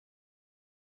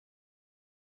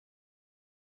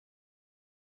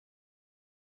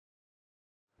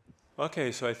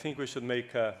Okay, so I think we should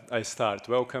make a start.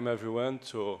 Welcome everyone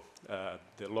to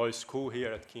the law school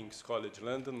here at King's College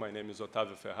London. My name is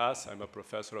Otávio Ferraz. I'm a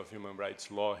professor of human rights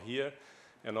law here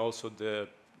and also the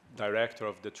director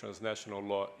of the Transnational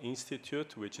Law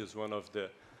Institute, which is one of the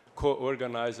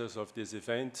co-organizers of this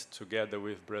event together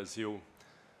with Brazil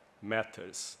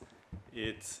Matters.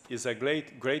 It is a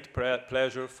great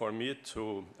pleasure for me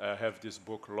to have this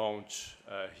book launch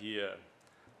here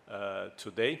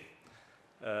today.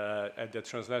 At the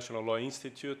Transnational Law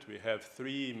Institute, we have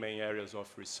three main areas of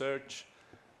research.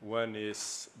 One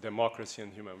is democracy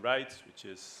and human rights, which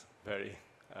is very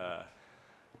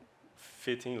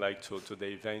fitting to the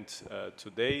event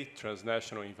today,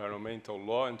 transnational environmental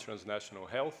law and transnational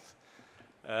health.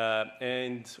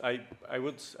 And I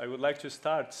would like to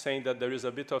start saying that there is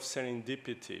a bit of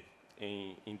serendipity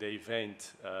in the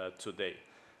event today.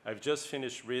 I've just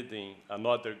finished reading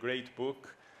another great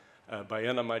book by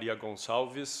Ana Maria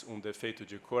Gonçalves, Defeito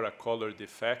de Cor, a color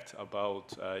defect,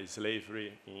 about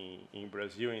slavery in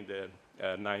Brazil in the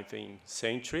 19th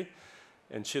century.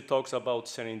 And she talks about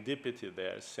serendipity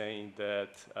there, saying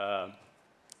that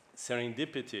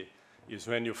serendipity is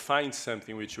when you find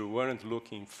something which you weren't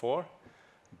looking for,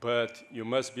 but you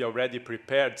must be already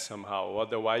prepared somehow,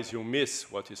 otherwise you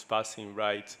miss what is passing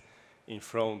right in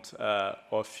front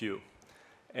of you.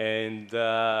 And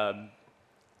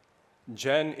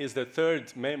Jen is the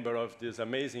third member of this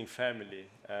amazing family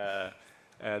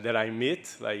that I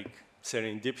meet,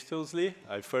 serendipitously.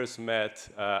 I first met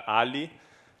Ali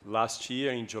last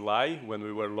year in July when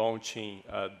we were launching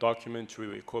a documentary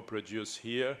we co-produced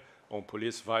here on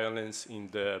police violence in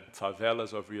the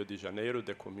favelas of Rio de Janeiro,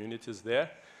 the communities there,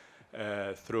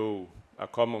 through a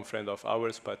common friend of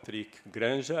ours, Patrick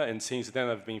Granja. And since then,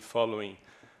 I've been following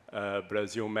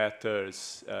Brazil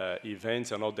Matters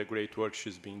events and all the great work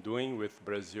she's been doing with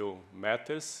Brazil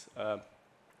Matters.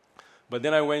 But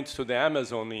then I went to the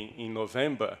Amazon in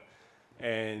November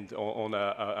and on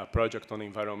a project on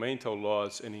environmental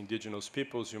laws and indigenous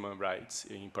peoples' human rights,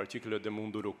 in particular the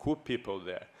Munduruku people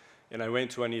there. And I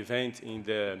went to an event in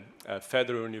the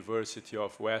Federal University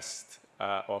of West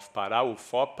of Pará,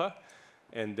 UFOPA,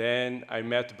 and then I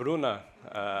met Bruna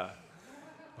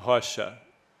Rocha.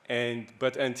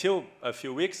 But until a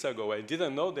few weeks ago, I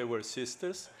didn't know they were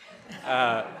sisters.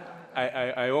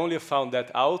 I only found that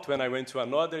out when I went to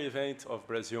another event of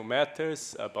Brazil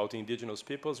Matters about indigenous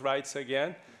people's rights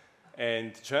again.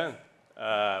 And Jan,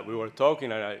 we were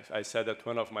talking, and I said that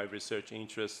one of my research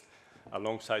interests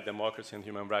alongside democracy and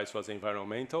human rights was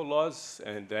environmental laws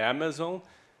and the Amazon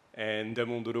and the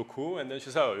Munduruku. And then she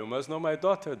said, oh, you must know my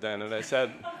daughter then. And I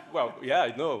said, well, yeah,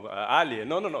 I know, Ali.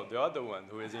 No, the other one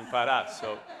who is in Pará.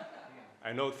 So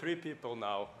I know three people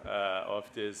now of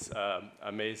this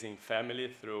amazing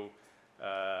family through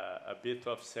a bit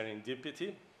of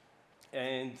serendipity.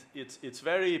 And it's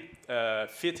very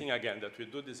fitting, again, that we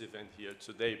do this event here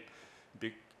today,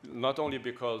 not only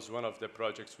because one of the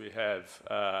projects we have,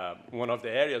 one of the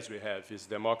areas we have is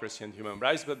democracy and human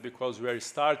rights, but because we are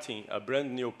starting a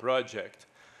brand new project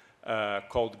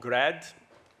called GRAD,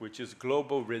 which is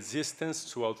Global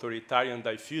Resistance to Authoritarian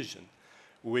Diffusion,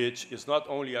 which is not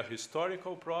only a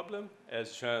historical problem,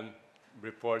 as Jan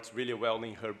reports really well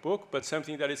in her book, but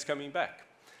something that is coming back.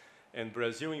 And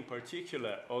Brazil in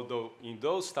particular, although in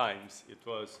those times it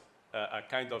was a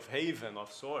kind of haven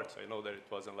of sorts, I know that it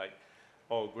wasn't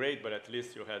all great, but at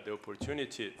least you had the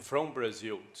opportunity from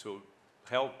Brazil to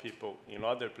help people in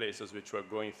other places which were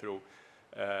going through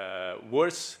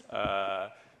worse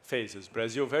phases.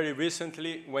 Brazil very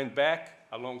recently went back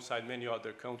alongside many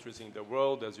other countries in the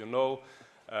world, as you know.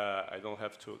 I don't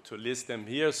have to list them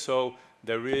here. So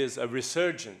there is a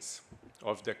resurgence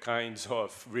of the kinds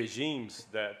of regimes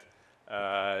that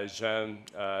Jean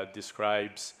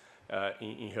describes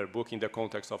in her book in the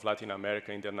context of Latin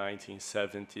America in the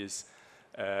 1970s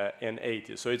and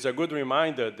 80s. So it's a good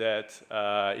reminder that,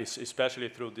 especially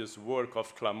through this work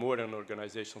of Clamor and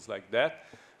organizations like that,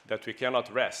 that we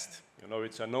cannot rest. You know,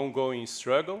 it's an ongoing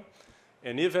struggle.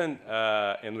 And even,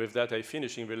 and with that I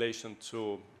finish in relation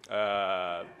to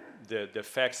the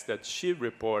facts that she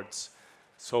reports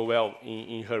so well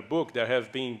in her book, there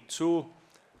have been two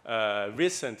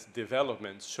recent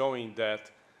developments showing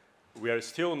that we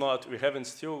haven't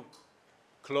still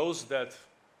closed that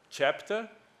chapter,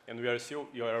 and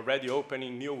you're already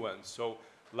opening new ones. So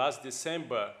last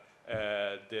December,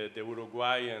 the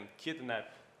Uruguayan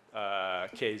kidnap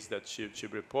case that she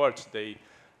reports, they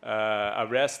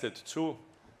arrested two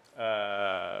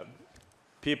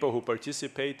people who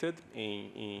participated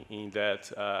in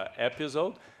that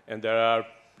episode, and there are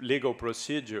legal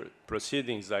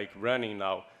proceedings running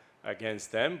now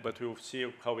against them, but we'll see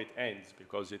how it ends,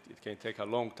 because it can take a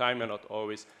long time and not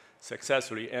always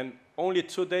successfully. And only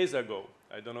 2 days ago,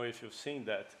 I don't know if you've seen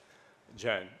that,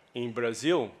 Jan, in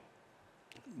Brazil,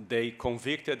 they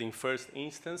convicted in first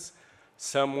instance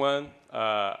someone,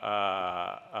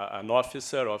 an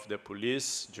officer of the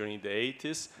police during the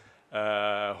 80s,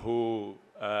 who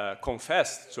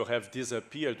confessed to have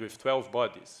disappeared with 12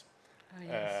 bodies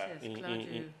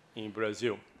in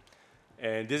Brazil.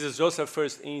 And this is just a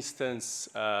first instance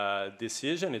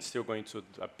decision. It's still going to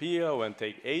appeal and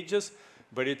take ages,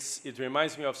 but it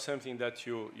reminds me of something that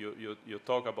you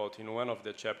talk about in one of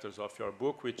the chapters of your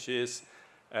book, which is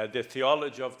the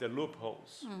theology of the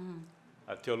loopholes.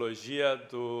 A teologia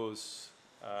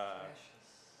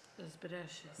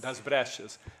das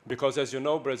brechas. Because as you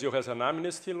know, Brazil has an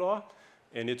amnesty law,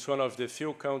 and it's one of the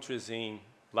few countries in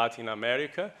Latin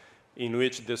America in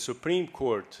which the Supreme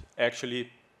Court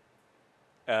actually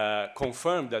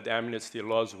confirmed that the amnesty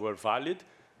laws were valid,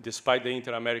 despite the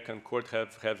Inter-American Court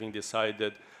having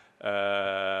decided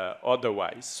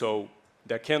otherwise. So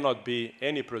there cannot be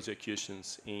any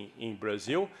prosecutions in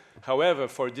Brazil. However,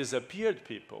 for disappeared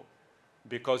people,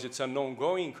 because it's an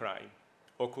ongoing crime,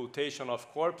 occultation of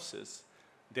corpses,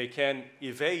 they can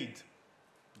evade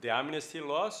the amnesty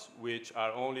laws, which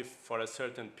are only for a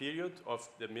certain period of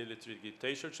the military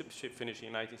dictatorship, finishing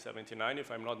in 1979,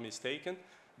 if I'm not mistaken.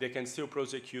 They can still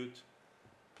prosecute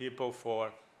people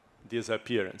for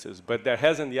disappearances. But there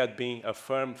hasn't yet been a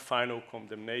firm, final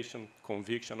condemnation,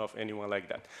 conviction of anyone like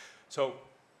that. So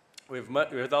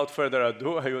without further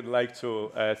ado, I would like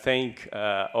to thank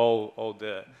all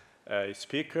the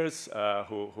speakers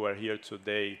who are here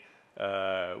today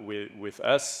with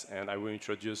us, and I will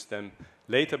introduce them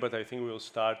later, but I think we'll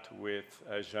start with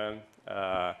Jeanne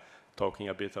talking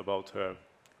a bit about her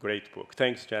great book.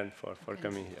 Thanks, Jeanne, for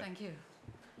coming here. Thank you.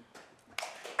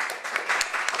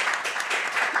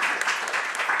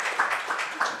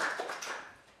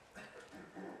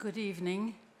 Good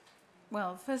evening.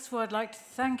 Well, first of all, I'd like to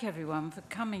thank everyone for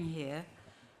coming here,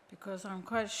 because I'm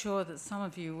quite sure that some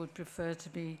of you would prefer to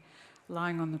be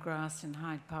lying on the grass in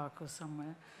Hyde Park or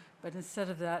somewhere. But instead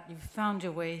of that, you've found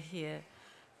your way here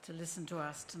to listen to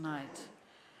us tonight.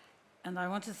 And I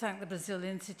want to thank the Brazil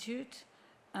Institute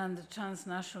and the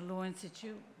Transnational Law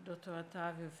Institute, Dr.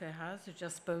 Otávio Ferraz, who's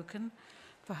just spoken,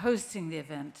 for hosting the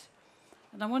event.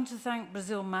 And I want to thank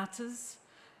Brazil Matters,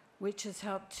 which has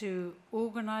helped to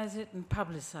organize it and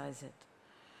publicize it.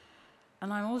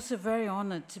 And I'm also very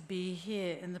honored to be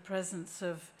here in the presence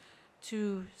of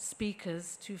two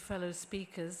speakers, two fellow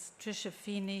speakers, Tricia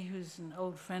Feeney, who's an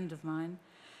old friend of mine,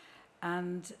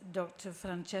 and Dr.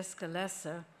 Francesca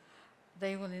Lesser.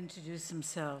 They will introduce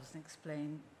themselves and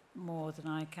explain more than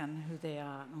I can who they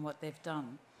are and what they've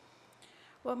done.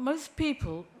 Well, most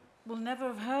people will never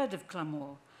have heard of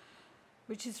Clamor,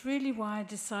 which is really why I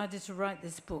decided to write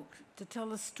this book, to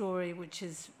tell a story which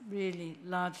is really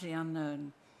largely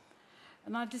unknown.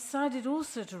 And I decided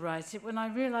also to write it when I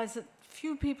realized that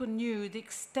few people knew the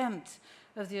extent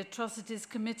of the atrocities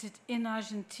committed in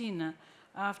Argentina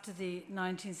after the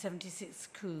 1976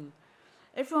 coup.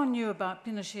 Everyone knew about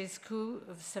Pinochet's coup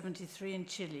of '73 in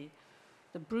Chile.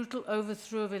 The brutal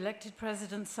overthrow of elected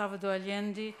President Salvador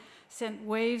Allende sent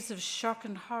waves of shock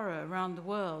and horror around the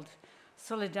world.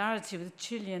 Solidarity with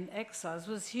Chilean exiles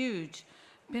was huge.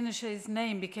 Pinochet's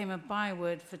name became a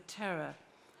byword for terror.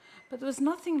 But there was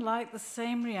nothing like the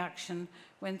same reaction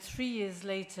when 3 years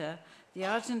later, the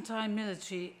Argentine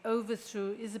military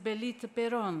overthrew Isabelita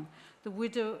Perón, the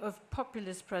widow of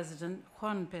populist President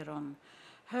Juan Perón.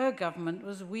 Her government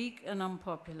was weak and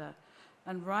unpopular,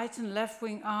 and right and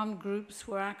left-wing armed groups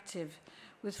were active,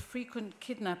 with frequent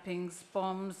kidnappings,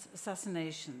 bombs,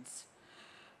 assassinations.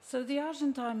 So the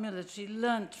Argentine military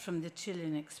learnt from the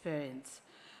Chilean experience.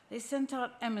 They sent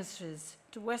out emissaries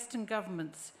to Western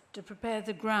governments to prepare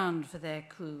the ground for their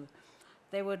coup.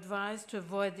 They were advised to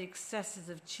avoid the excesses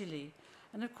of Chile.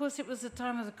 And of course, it was the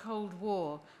time of the Cold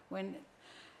War when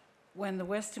the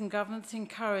Western governments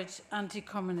encouraged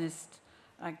anti-communist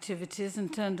activities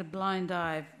and turned a blind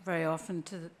eye very often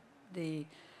to the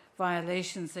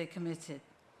violations they committed.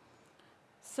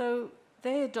 So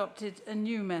they adopted a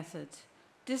new method,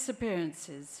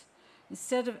 disappearances.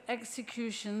 Instead of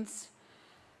executions,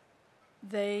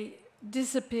 they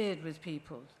disappeared with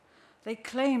people. They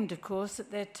claimed, of course, that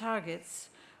their targets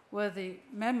were the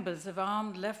members of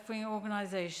armed left-wing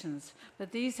organizations,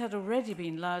 but these had already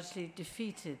been largely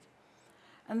defeated.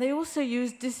 And they also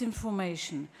used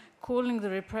disinformation, calling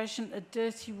the repression a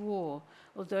dirty war,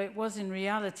 although it was in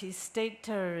reality state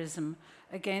terrorism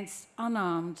against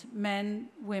unarmed men,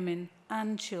 women,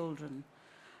 and children.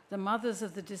 The mothers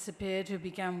of the disappeared, who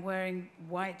began wearing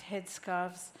white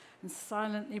headscarves and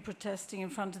silently protesting in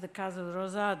front of the Casa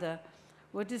Rosada,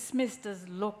 were dismissed as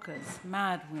locas,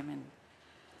 mad women.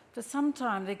 For some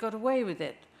time, they got away with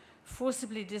it,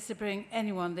 forcibly disappearing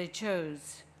anyone they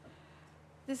chose.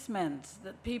 This meant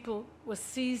that people were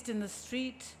seized in the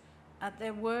street, at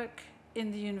their work,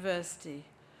 in the university,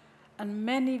 and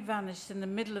many vanished in the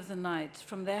middle of the night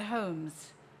from their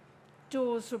homes.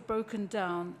 Doors were broken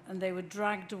down and they were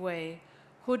dragged away,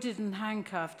 hooded and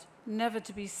handcuffed, never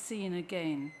to be seen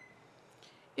again.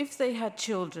 If they had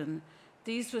children,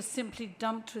 these were simply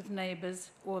dumped with neighbors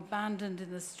or abandoned in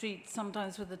the street,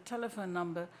 sometimes with a telephone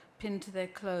number pinned to their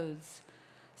clothes.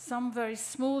 Some very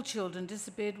small children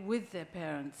disappeared with their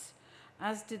parents,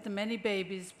 as did the many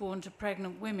babies born to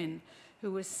pregnant women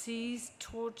who were seized,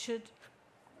 tortured,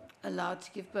 allowed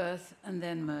to give birth, and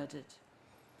then murdered.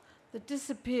 The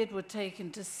disappeared were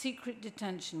taken to secret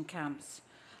detention camps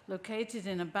located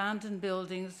in abandoned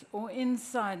buildings or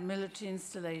inside military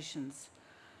installations.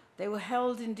 They were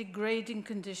held in degrading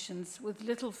conditions with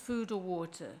little food or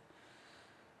water.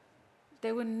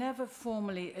 They were never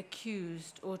formally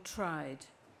accused or tried.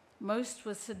 Most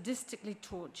were sadistically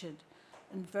tortured,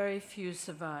 and very few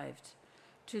survived.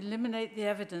 To eliminate the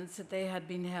evidence that they had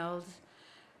been held,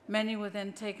 many were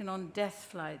then taken on death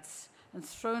flights and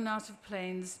thrown out of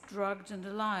planes, drugged and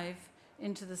alive,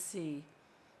 into the sea.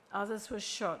 Others were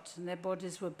shot and their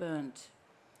bodies were burnt.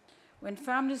 When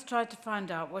families tried to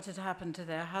find out what had happened to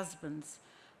their husbands,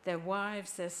 their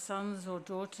wives, their sons or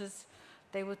daughters,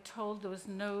 they were told there was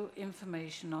no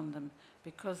information on them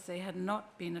because they had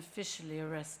not been officially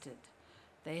arrested.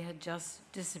 They had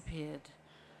just disappeared.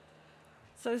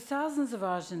 So thousands of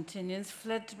Argentinians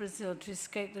fled to Brazil to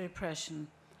escape the repression.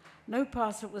 No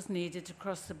passport was needed to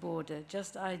cross the border,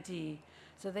 just ID.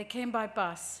 So they came by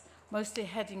bus, mostly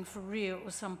heading for Rio or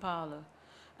São Paulo.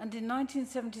 And in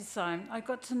 1977, I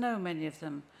got to know many of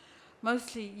them,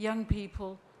 mostly young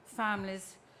people,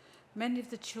 families. Many of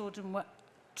the children were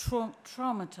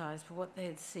traumatized by what they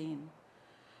had seen.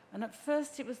 And at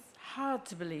first, it was hard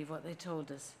to believe what they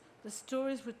told us. The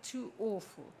stories were too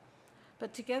awful.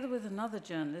 But together with another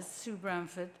journalist, Sue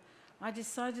Bramford, I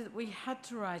decided that we had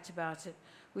to write about it.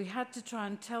 We had to try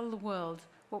and tell the world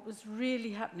what was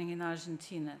really happening in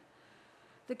Argentina.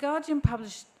 The Guardian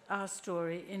published our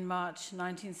story in March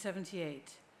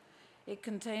 1978. It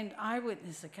contained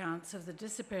eyewitness accounts of the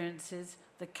disappearances,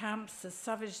 the camps, the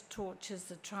savage tortures,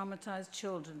 the traumatized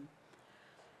children.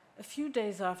 A few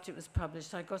days after it was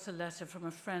published, I got a letter from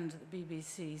a friend at the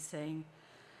BBC saying,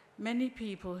 "Many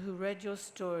people who read your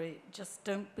story just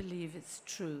don't believe it's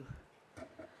true."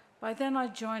 By then, I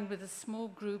joined with a small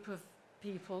group of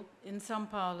people in São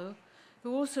Paulo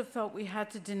who also felt we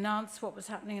had to denounce what was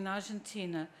happening in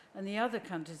Argentina and the other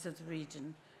countries of the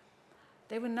region.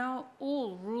 They were now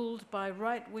all ruled by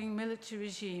right-wing military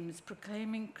regimes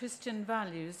proclaiming Christian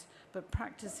values but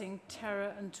practicing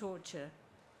terror and torture.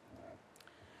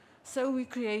 So we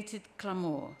created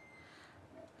Clamor,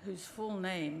 whose full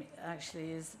name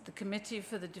actually is the Committee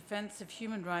for the Defense of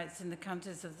Human Rights in the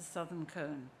Countries of the Southern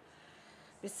Cone.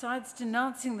 Besides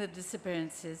denouncing the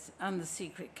disappearances and the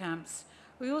secret camps,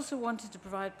 we also wanted to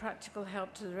provide practical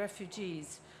help to the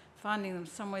refugees, finding them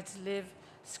somewhere to live,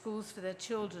 schools for their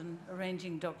children,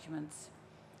 arranging documents.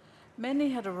 Many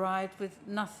had arrived with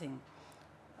nothing.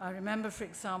 I remember, for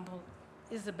example,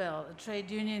 Isabel, a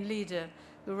trade union leader,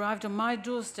 who arrived on my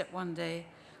doorstep one day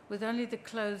with only the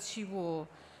clothes she wore,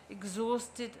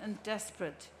 exhausted and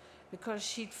desperate because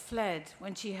she'd fled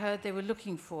when she heard they were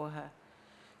looking for her.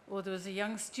 Or there was a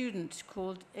young student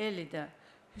called Elida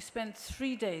who spent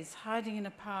 3 days hiding in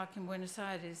a park in Buenos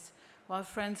Aires while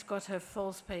friends got her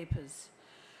false papers.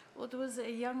 Or there was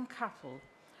a young couple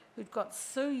who'd got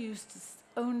so used to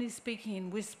only speaking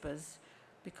in whispers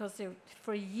because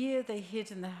for a year they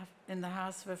hid in the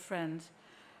house of a friend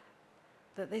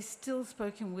that they still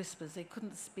spoke in whispers. They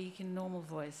couldn't speak in normal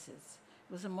voices.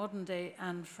 It was a modern-day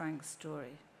Anne Frank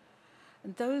story.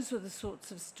 And those were the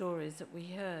sorts of stories that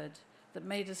we heard that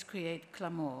made us create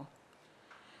Clamor.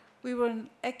 We were an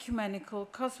ecumenical,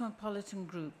 cosmopolitan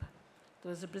group. There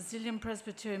was a Brazilian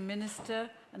Presbyterian minister,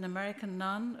 an American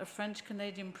nun, a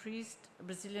French-Canadian priest, a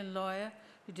Brazilian lawyer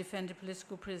who defended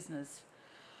political prisoners.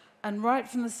 And right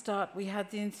from the start, we had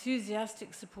the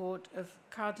enthusiastic support of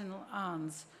Cardinal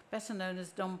Arns, better known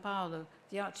as Dom Paulo,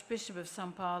 the Archbishop of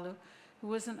São Paulo, who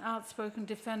was an outspoken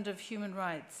defender of human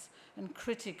rights and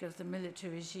critic of the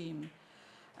military regime,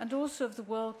 and also of the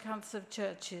World Council of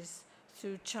Churches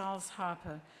through Charles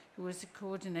Harper, who was the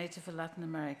coordinator for Latin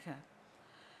America.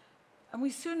 And we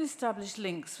soon established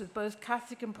links with both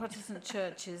Catholic and Protestant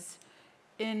churches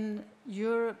in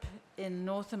Europe, in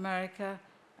North America,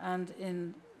 and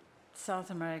in South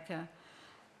America.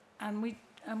 And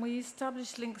we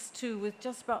established links too with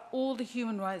just about all the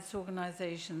human rights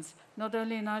organizations, not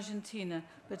only in Argentina,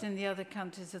 but in the other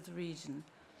countries of the region.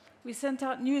 We sent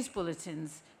out news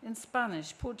bulletins in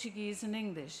Spanish, Portuguese, and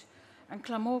English, and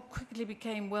Clamor quickly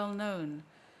became well known.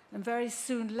 And very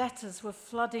soon letters were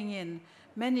flooding in,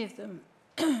 many of them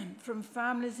from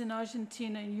families in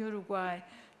Argentina and Uruguay,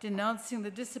 denouncing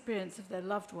the disappearance of their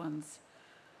loved ones.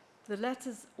 The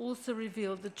letters also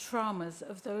revealed the traumas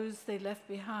of those they left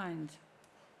behind.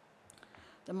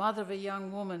 The mother of a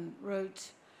young woman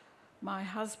wrote, "My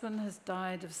husband has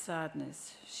died of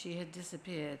sadness." She had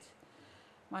disappeared.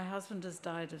 "My husband has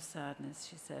died of sadness,"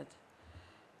 she said.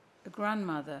 A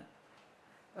grandmother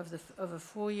of a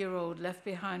 4-year-old left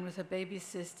behind with her baby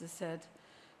sister said,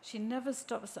 "She never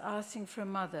stops asking for a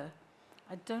mother.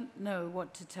 I don't know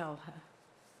what to tell her."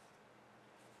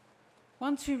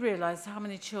 Once we realized how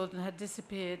many children had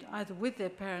disappeared, either with their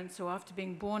parents or after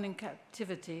being born in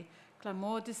captivity,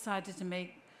 Clamor decided to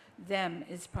make them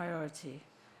its priority.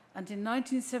 And in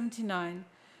 1979,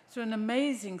 through an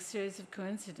amazing series of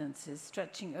coincidences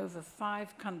stretching over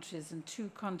 5 countries and 2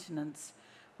 continents,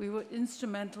 we were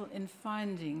instrumental in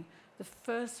finding the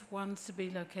first ones to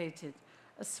be located,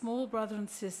 a small brother and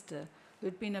sister who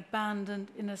had been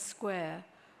abandoned in a square,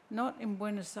 not in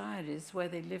Buenos Aires, where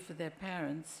they lived with their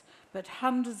parents, but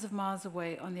hundreds of miles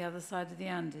away on the other side of the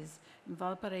Andes, in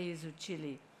Valparaiso,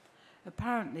 Chile.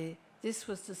 Apparently, this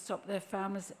was to stop their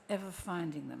families ever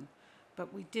finding them.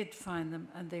 But we did find them,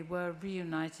 and they were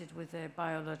reunited with their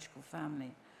biological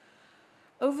family.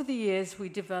 Over the years, we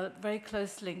developed very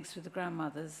close links with the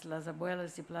grandmothers, Las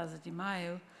Abuelas de Plaza de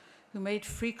Mayo, who made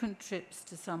frequent trips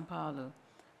to São Paulo,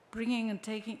 bringing and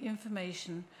taking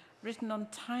information written on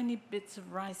tiny bits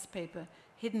of rice paper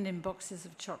hidden in boxes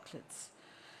of chocolates.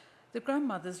 The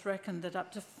grandmothers reckoned that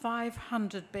up to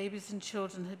 500 babies and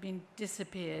children had been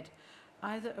disappeared,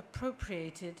 either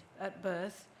appropriated at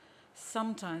birth,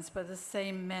 sometimes by the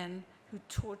same men who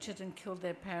tortured and killed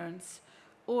their parents,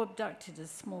 or abducted as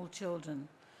small children.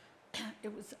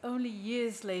 It was only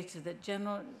years later that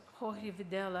General Jorge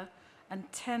Videla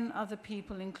and 10 other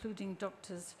people, including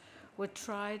doctors, were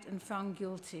tried and found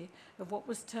guilty of what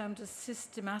was termed a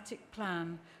systematic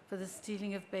plan for the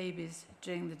stealing of babies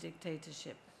during the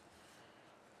dictatorship.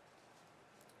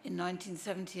 In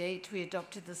 1978, we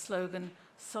adopted the slogan,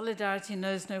 "Solidarity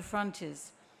knows no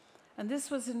frontiers," and this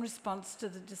was in response to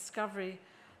the discovery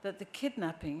that the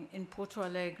kidnapping in Porto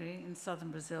Alegre in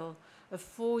southern Brazil of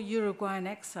 4 Uruguayan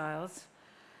exiles,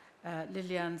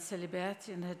 Liliane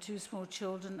Celiberti and her 2 small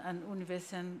children, and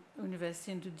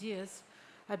Universindo Dias,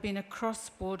 had been a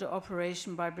cross-border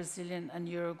operation by Brazilian and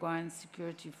Uruguayan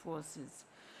security forces.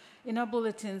 In our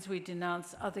bulletins, we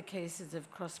denounced other cases of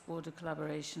cross-border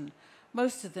collaboration,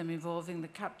 most of them involving the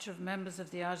capture of members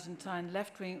of the Argentine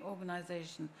left-wing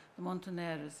organization, the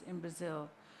Montoneros, in Brazil.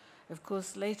 Of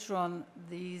course, later on,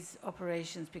 these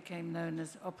operations became known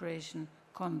as Operation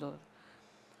Condor,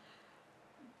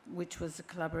 which was a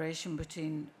collaboration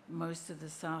between most of the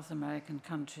South American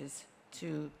countries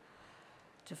to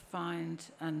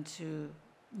find and to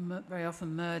very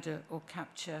often murder or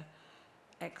capture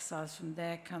exiles from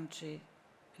their country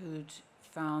who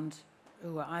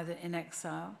were either in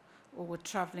exile or were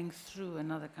traveling through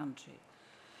another country.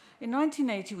 In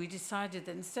 1980, we decided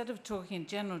that instead of talking in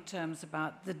general terms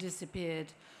about the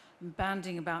disappeared and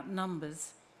banding about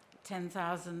numbers,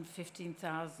 10,000,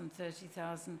 15,000,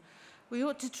 30,000, we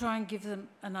ought to try and give them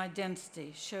an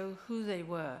identity, show who they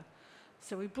were.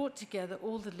 So we brought together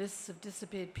all the lists of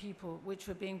disappeared people which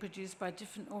were being produced by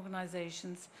different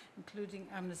organizations, including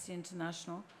Amnesty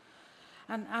International,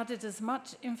 and added as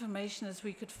much information as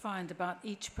we could find about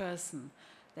each person,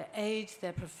 their age,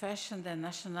 their profession, their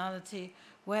nationality,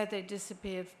 where they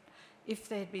disappeared, if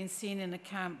they had been seen in a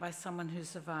camp by someone who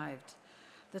survived.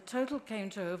 The total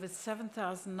came to over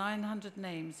 7,900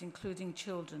 names, including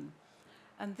children.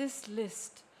 And this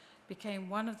list became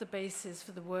one of the bases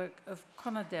for the work of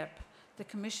CONADEP, the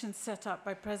commission set up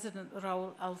by President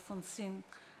Raúl Alfonsín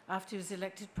after he was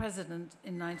elected president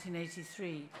in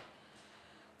 1983.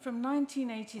 From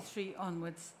 1983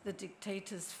 onwards, the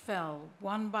dictators fell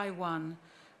one by one,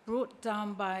 brought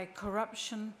down by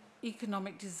corruption,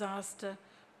 economic disaster,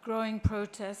 growing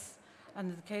protests, and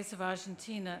in the case of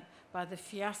Argentina, by the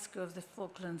fiasco of the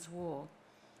Falklands War.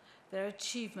 Their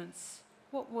achievements,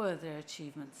 what were their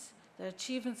achievements? Their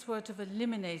achievements were to have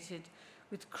eliminated,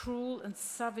 with cruel and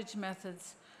savage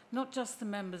methods, not just the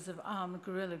members of armed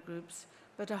guerrilla groups,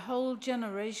 but a whole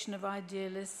generation of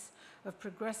idealists, of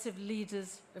progressive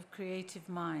leaders, of creative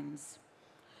minds.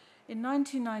 In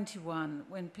 1991,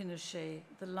 when Pinochet,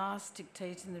 the last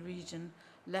dictator in the region,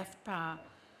 left power,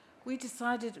 we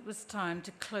decided it was time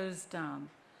to close down.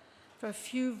 For a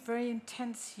few very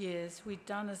intense years, we'd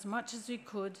done as much as we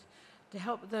could to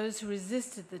help those who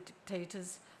resisted the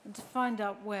dictators and to find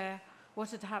out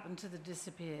what had happened to the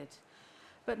disappeared.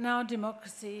 But now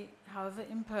democracy, however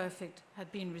imperfect,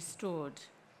 had been restored.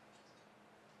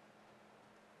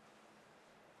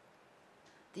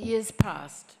 The years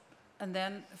passed, and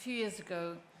then a few years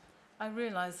ago, I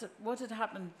realized that what had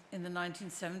happened in the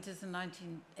 1970s and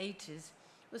 1980s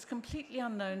was completely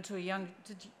unknown to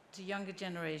younger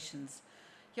generations.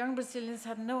 Young Brazilians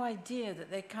had no idea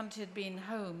that their country had been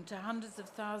home to hundreds of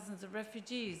thousands of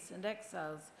refugees and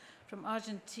exiles from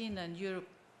Argentina and Europe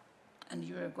and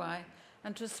Uruguay,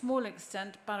 and to a small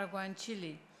extent, Paraguay and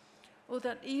Chile. Or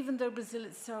that even though Brazil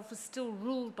itself was still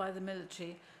ruled by the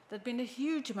military, there'd been a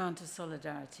huge amount of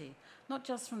solidarity, not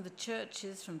just from the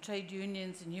churches, from trade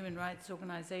unions and human rights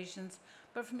organizations,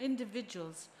 but from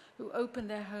individuals who opened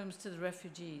their homes to the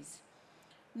refugees.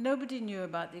 Nobody knew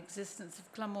about the existence of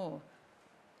Clamor.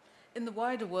 In the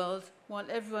wider world, while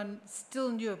everyone still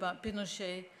knew about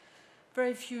Pinochet,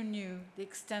 very few knew the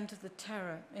extent of the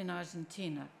terror in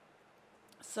Argentina.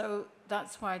 So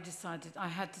that's why I decided I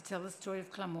had to tell the story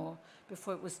of Clamor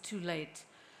before it was too late.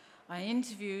 I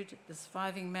interviewed the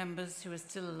surviving members who are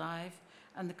still alive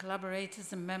and the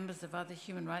collaborators and members of other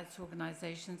human rights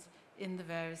organizations in the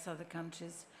various other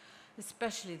countries,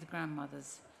 especially the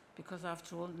grandmothers, because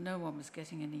after all, no one was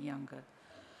getting any younger.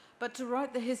 But to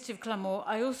write the history of Clamor,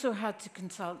 I also had to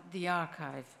consult the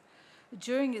archive.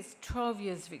 During its 12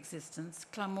 years of existence,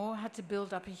 Clamor had to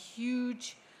build up a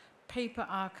huge paper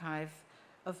archive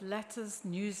of letters,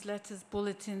 newsletters,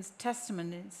 bulletins,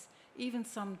 testimonies, even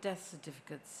some death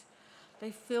certificates.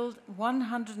 They filled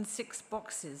 106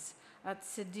 boxes at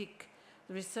CEDIC,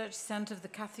 the research center of the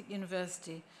Catholic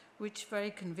University, which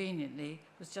very conveniently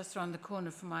was just around the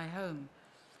corner from my home.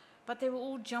 But they were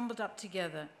all jumbled up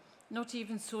together, not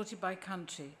even sorted by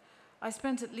country. I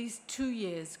spent at least 2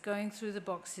 years going through the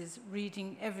boxes,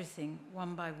 reading everything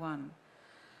one by one.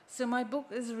 So my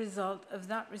book is a result of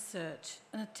that research,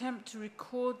 an attempt to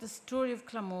record the story of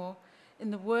Clamor in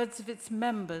the words of its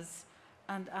members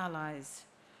and allies.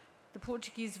 The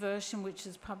Portuguese version, which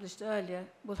was published earlier,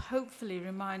 will hopefully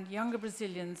remind younger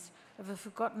Brazilians of a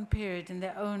forgotten period in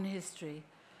their own history.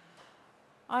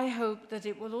 I hope that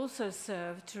it will also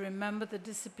serve to remember the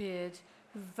disappeared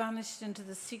who vanished into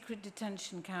the secret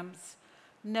detention camps,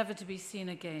 never to be seen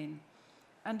again.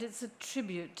 And it's a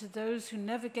tribute to those who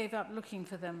never gave up looking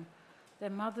for them, their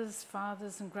mothers,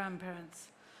 fathers, and grandparents,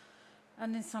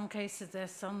 and in some cases, their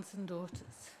sons and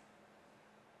daughters.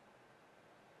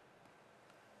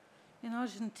 In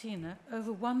Argentina,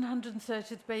 over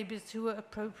 130 babies who were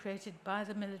appropriated by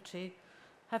the military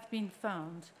have been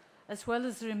found, as well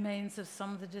as the remains of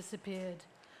some that disappeared,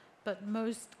 but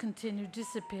most continue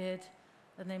disappeared,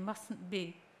 and they mustn't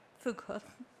be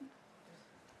forgotten.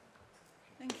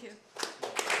 Thank you.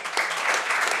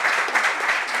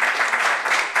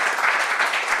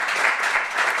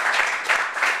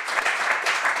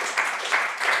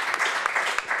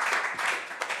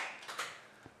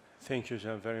 Thank you,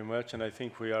 Jean, very much. And I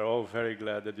think we are all very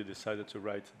glad that you decided to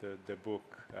write the book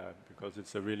because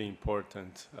it's a really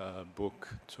important book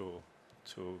to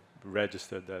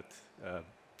register that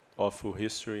awful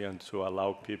history and to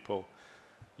allow people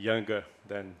younger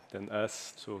than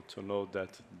us to know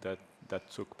that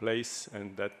took place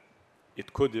and that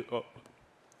it could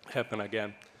happen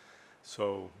again.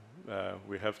 So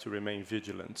we have to remain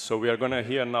vigilant. So we are going to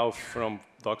hear now from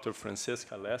Dr.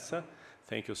 Francesca Lessa.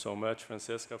 Thank you so much,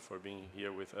 Francesca, for being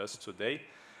here with us today.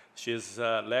 She is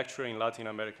a lecturer in Latin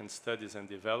American Studies and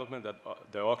Development at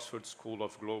the Oxford School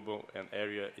of Global and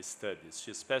Area Studies.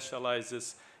 She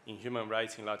specializes in human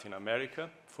rights in Latin America,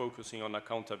 focusing on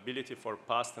accountability for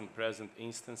past and present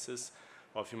instances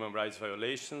of human rights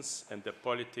violations and the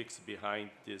politics behind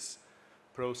these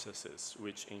processes,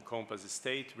 which encompass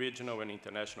state, regional, and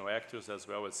international actors, as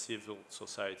well as civil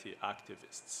society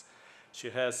activists. She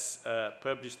has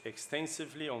published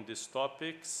extensively on these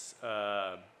topics,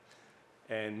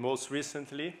 and most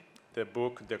recently, the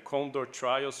book, The Condor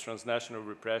Trials, Transnational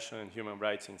Repression and Human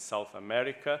Rights in South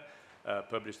America,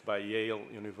 published by Yale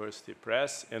University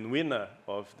Press, and winner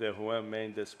of the Juan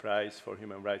Mendes Prize for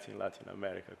Human Rights in Latin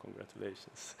America.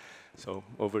 Congratulations. So,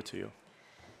 over to you.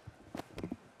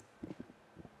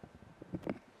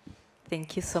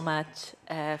 Thank you so much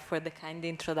for the kind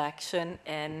introduction.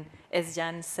 And as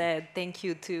Jan said, thank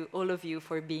you to all of you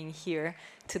for being here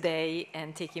today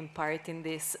and taking part in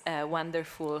this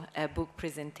wonderful book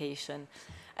presentation.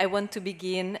 I want to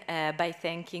begin by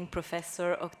thanking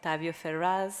Professor Octavio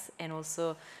Ferraz and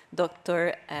also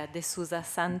Dr. De Souza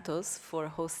Santos for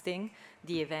hosting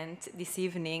the event this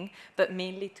evening, but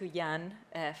mainly to Jan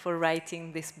for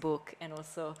writing this book and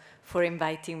also for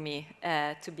inviting me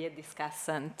to be a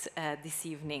discussant this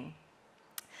evening.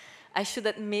 I should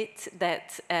admit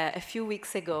that a few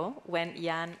weeks ago, when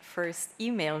Jan first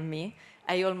emailed me,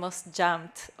 I almost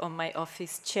jumped on my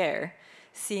office chair,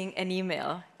 seeing an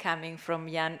email coming from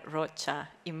Jan Rocha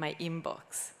in my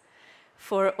inbox.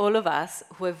 For all of us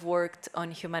who have worked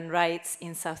on human rights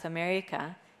in South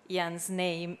America, Jan's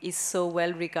name is so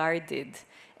well regarded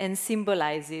and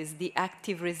symbolizes the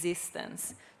active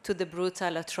resistance to the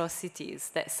brutal atrocities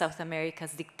that South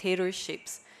America's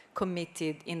dictatorships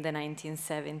committed in the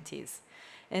 1970s.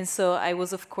 And so I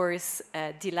was, of course,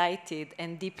 delighted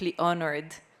and deeply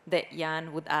honored that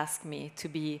Jan would ask me to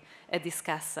be a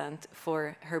discussant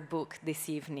for her book this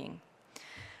evening.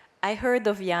 I heard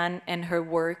of Jan and her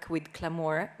work with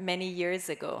Clamor many years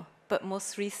ago, but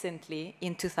most recently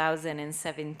in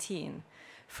 2017,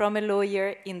 from a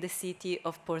lawyer in the city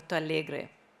of Porto Alegre.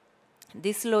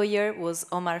 This lawyer was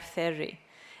Omar Ferri,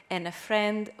 and a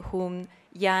friend whom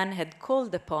Jan had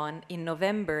called upon in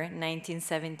November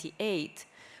 1978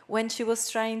 when she was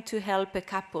trying to help a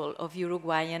couple of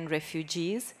Uruguayan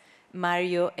refugees,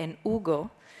 Mario and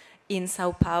Hugo, in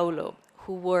Sao Paulo,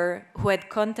 who had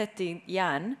contacted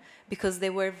Jan because they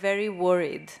were very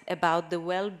worried about the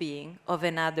well-being of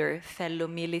another fellow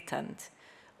militant,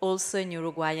 also in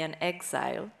Uruguayan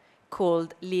exile,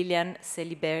 called Lilian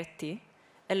Celiberti,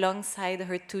 alongside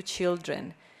her two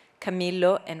children,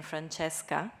 Camilo and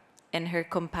Francesca, and her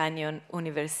companion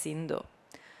Universindo.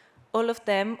 All of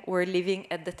them were living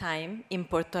at the time in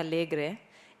Porto Alegre,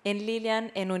 and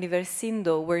Lilian and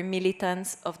Universindo were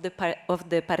militants of the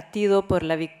Partido por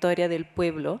la Victoria del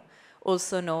Pueblo,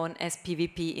 also known as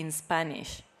PVP in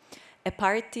Spanish, a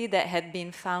party that had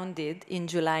been founded in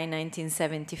July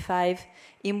 1975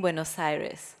 in Buenos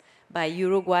Aires by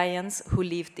Uruguayans who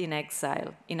lived in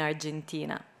exile in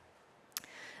Argentina.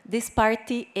 This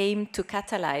party aimed to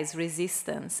catalyze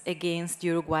resistance against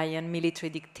Uruguayan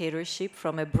military dictatorship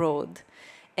from abroad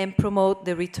and promote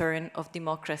the return of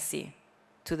democracy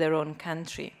to their own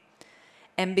country.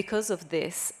 And because of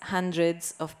this,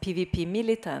 hundreds of PVP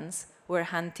militants were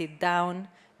hunted down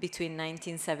between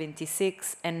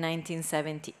 1976 and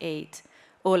 1978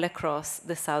 all across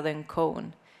the Southern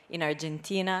Cone, in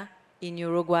Argentina, in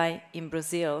Uruguay, in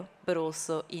Brazil, but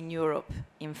also in Europe,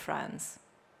 in France.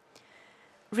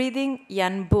 Reading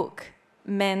Jan's book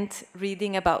meant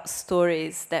reading about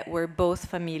stories that were both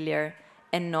familiar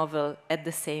and novel at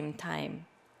the same time.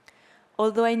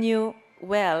 Although I knew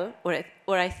well,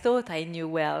 or I thought I knew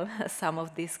well, some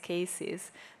of these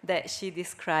cases that she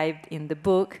described in the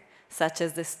book, such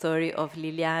as the story of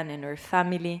Lilian and her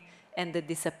family and the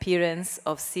disappearance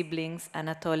of siblings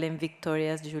Anatole and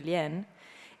Victoria Julien,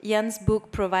 Jan's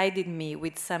book provided me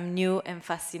with some new and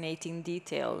fascinating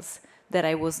details that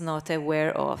I was not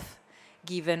aware of,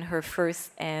 given her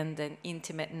first-hand and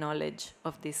intimate knowledge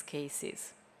of these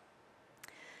cases.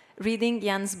 Reading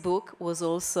Jan's book was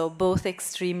also both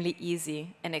extremely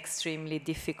easy and extremely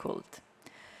difficult.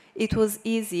 It was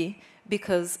easy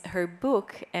because her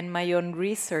book and my own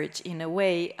research, in a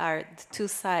way, are the two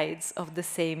sides of the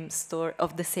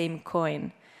same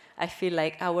coin. I feel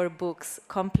like our books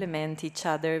complement each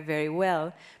other very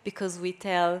well because we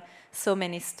tell so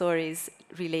many stories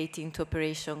relating to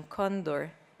Operation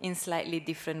Condor in slightly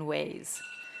different ways.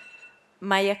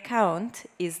 My account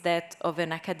is that of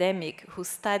an academic who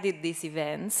studied these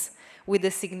events with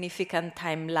a significant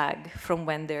time lag from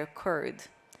when they occurred.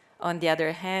 On the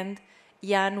other hand,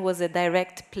 Jan was a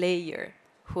direct player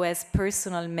who has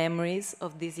personal memories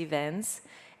of these events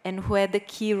and who had a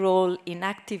key role in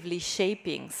actively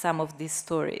shaping some of these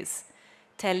stories,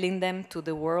 telling them to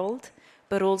the world,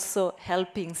 but also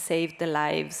helping save the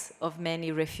lives of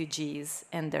many refugees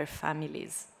and their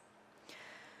families.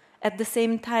 At the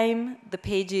same time, the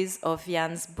pages of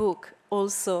Jan's book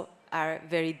also are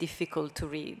very difficult to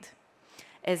read.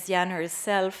 As Jan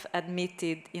herself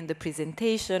admitted in the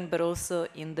presentation, but also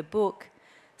in the book,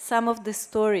 some of the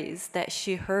stories that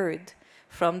she heard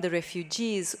from the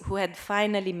refugees who had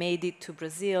finally made it to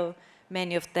Brazil,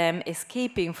 many of them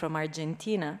escaping from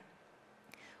Argentina,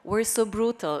 were so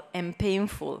brutal and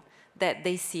painful that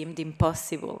they seemed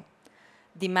impossible.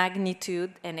 The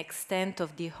magnitude and extent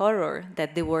of the horror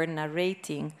that they were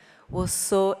narrating was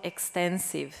so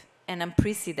extensive and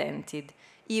unprecedented,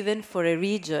 even for a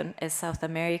region as South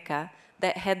America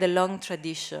that had a long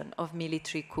tradition of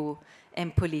military coup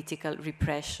and political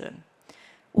repression.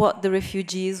 What the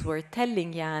refugees were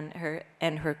telling Jan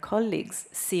and her colleagues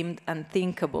seemed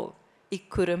unthinkable. It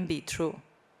couldn't be true.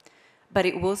 But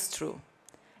it was true.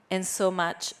 And so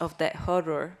much of that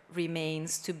horror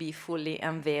remains to be fully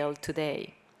unveiled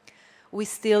today. We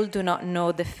still do not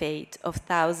know the fate of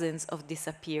thousands of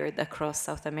disappeared across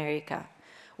South America.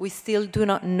 We still do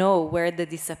not know where the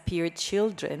disappeared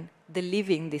children, the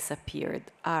living disappeared,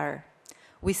 are.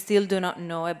 We still do not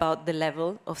know about the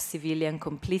level of civilian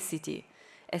complicity,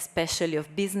 especially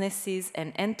of businesses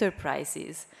and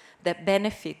enterprises that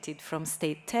benefited from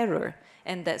state terror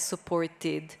and that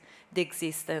supported the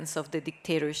existence of the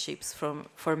dictatorships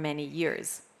for many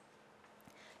years.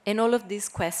 And all of these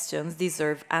questions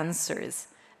deserve answers,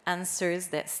 answers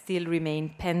that still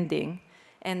remain pending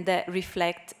and that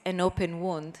reflect an open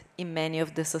wound in many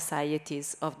of the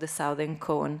societies of the Southern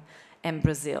Cone and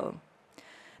Brazil.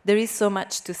 There is so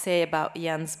much to say about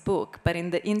Jan's book, but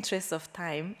in the interest of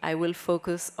time, I will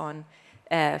focus on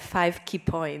 5 key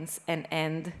points and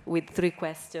end with 3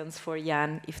 questions for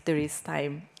Jan if there is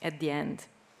time at the end.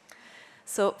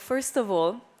 So first of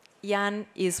all, Jan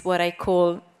is what I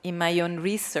call, in my own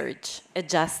research, a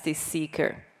justice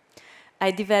seeker. I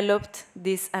developed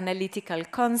this analytical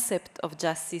concept of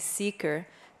justice seeker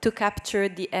to capture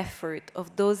the effort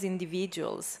of those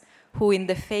individuals who, in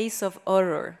the face of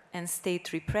horror and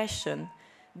state repression,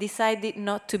 decided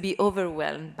not to be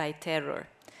overwhelmed by terror,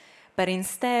 but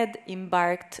instead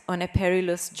embarked on a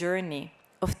perilous journey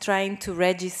of trying to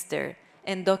register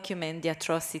and document the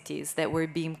atrocities that were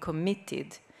being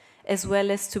committed, as well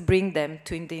as to bring them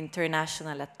to the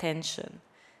international attention,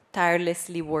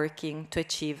 tirelessly working to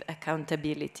achieve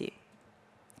accountability.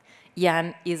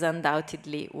 Jan is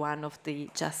undoubtedly one of the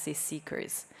justice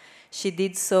seekers. She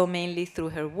did so mainly through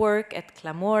her work at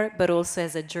Clamor, but also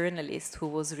as a journalist who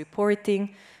was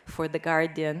reporting for The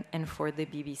Guardian and for the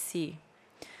BBC.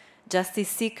 Justice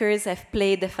seekers have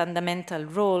played a fundamental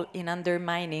role in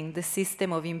undermining the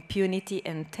system of impunity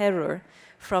and terror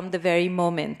from the very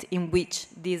moment in which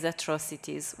these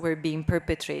atrocities were being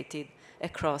perpetrated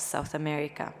across South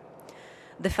America.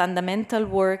 The fundamental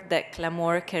work that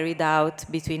Clamor carried out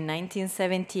between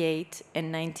 1978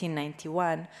 and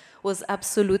 1991 was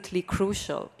absolutely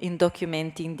crucial in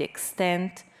documenting the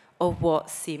extent of what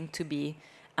seemed to be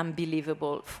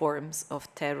unbelievable forms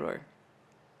of terror.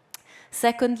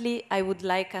 Secondly, I would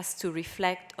like us to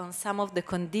reflect on some of the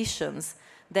conditions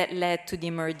that led to the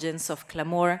emergence of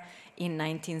Clamor in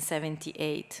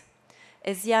 1978.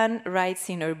 As Jan writes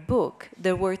in her book,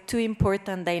 there were 2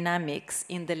 important dynamics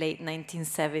in the late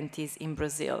 1970s in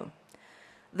Brazil.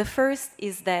 The first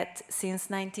is that since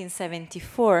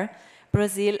 1974,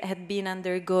 Brazil had been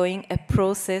undergoing a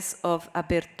process of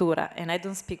abertura, and I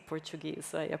don't speak Portuguese,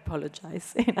 so I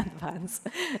apologize in advance.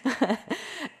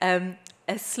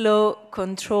 A slow,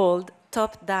 controlled,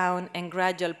 top-down and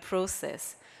gradual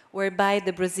process whereby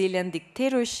the Brazilian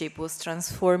dictatorship was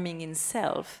transforming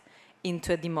itself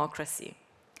into a democracy.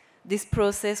 This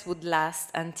process would last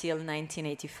until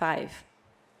 1985.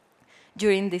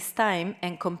 During this time,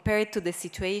 and compared to the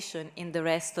situation in the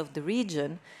rest of the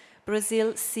region,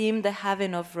 Brazil seemed a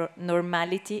haven of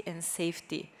normality and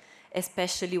safety,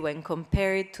 especially when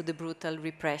compared to the brutal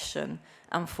repression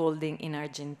unfolding in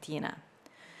Argentina.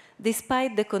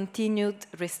 Despite the continued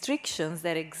restrictions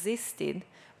that existed,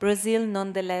 Brazil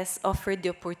nonetheless offered the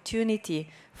opportunity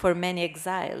for many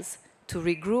exiles to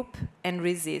regroup and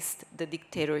resist the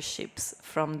dictatorships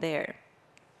from there.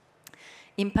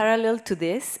 In parallel to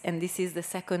this, and this is the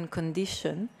second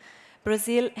condition,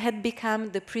 Brazil had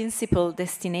become the principal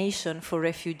destination for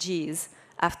refugees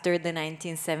after the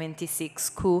 1976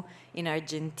 coup in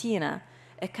Argentina,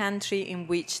 a country in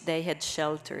which they had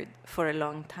sheltered for a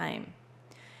long time.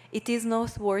 It is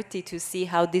noteworthy to see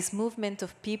how this movement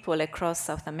of people across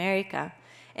South America,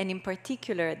 and in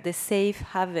particular the safe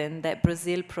haven that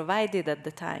Brazil provided at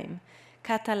the time,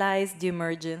 catalyzed the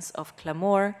emergence of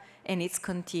Clamor and its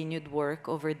continued work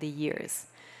over the years.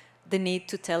 The need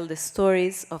to tell the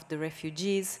stories of the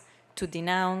refugees, to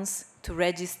denounce, to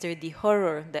register the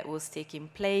horror that was taking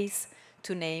place,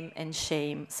 to name and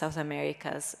shame South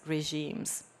America's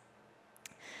regimes.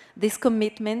 This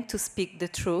commitment to speak the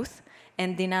truth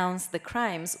and denounce the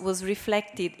crimes was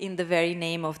reflected in the very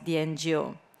name of the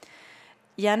NGO.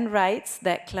 Jan writes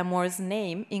that Clamor's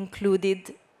name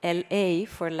included LA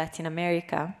for Latin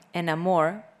America and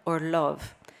amor, or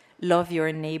love, love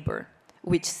your neighbor,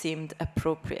 which seemed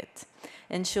appropriate.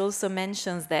 And she also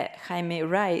mentions that Jaime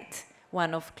Wright,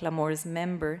 one of Clamor's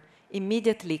members,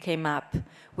 immediately came up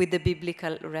with the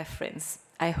biblical reference,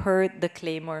 I heard the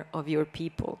clamor of your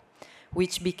people,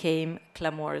 which became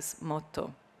Clamor's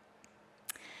motto.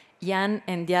 Jan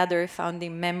and the other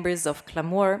founding members of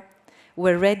Clamor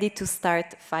were ready to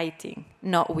start fighting,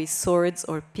 not with swords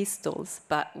or pistols,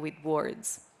 but with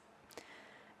words.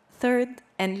 Third,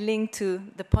 and linked to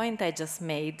the point I just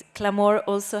made, Clamor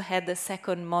also had a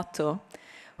second motto,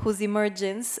 whose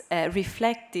emergence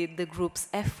reflected the group's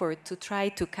effort to try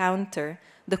to counter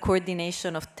the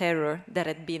coordination of terror that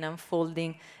had been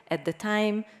unfolding at the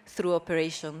time through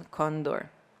Operation Condor.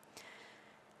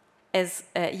 As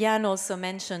Jan also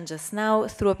mentioned just now,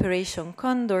 through Operation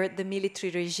Condor, the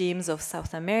military regimes of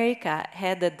South America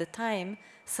had at the time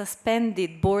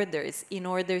suspended borders in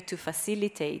order to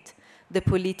facilitate the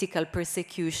political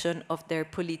persecution of their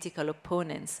political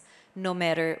opponents, no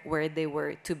matter where they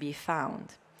were to be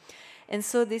found. And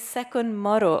so this second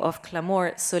motto of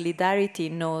Clamor, solidarity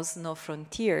knows no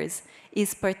frontiers,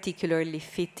 is particularly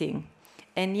fitting.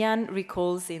 And Jan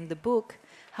recalls in the book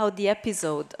how the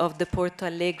episode of the Porto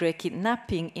Alegre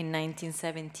kidnapping in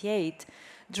 1978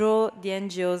 drew the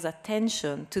NGO's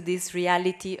attention to this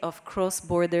reality of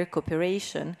cross-border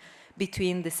cooperation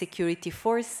between the security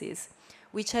forces,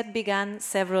 which had begun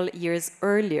several years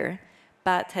earlier,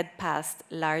 but had passed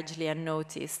largely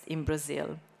unnoticed in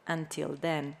Brazil until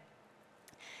then.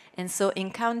 And so,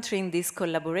 encountering this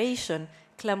collaboration,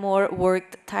 Clamor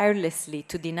worked tirelessly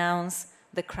to denounce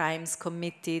the crimes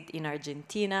committed in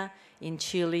Argentina, in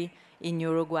Chile, in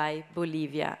Uruguay,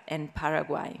 Bolivia, and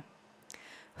Paraguay.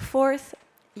 Fourth,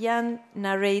 Jan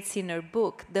narrates in her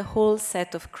book the whole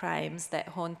set of crimes that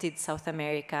haunted South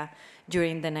America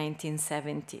during the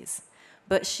 1970s,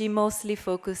 but she mostly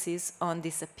focuses on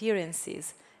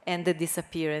disappearances and the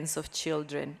disappearance of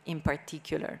children in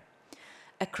particular.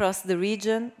 Across the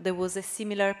region, there was a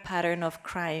similar pattern of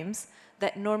crimes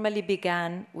that normally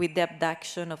began with the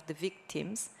abduction of the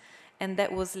victims, and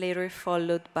that was later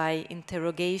followed by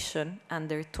interrogation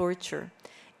under torture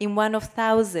in one of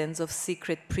thousands of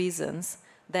secret prisons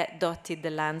that dotted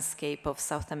the landscape of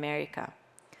South America.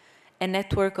 A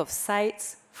network of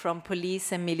sites, from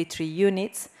police and military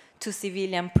units to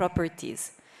civilian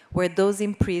properties, where those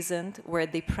imprisoned were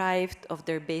deprived of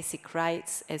their basic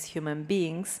rights as human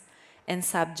beings and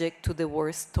subject to the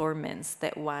worst torments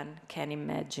that one can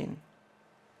imagine.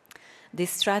 This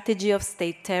strategy of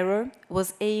state terror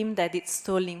was aimed at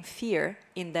installing fear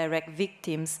in direct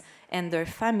victims and their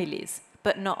families,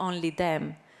 but not only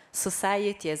them.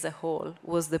 Society as a whole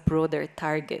was the broader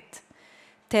target.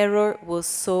 Terror was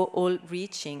so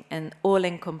all-reaching and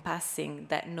all-encompassing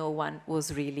that no one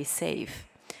was really safe.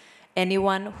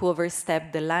 Anyone who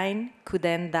overstepped the line could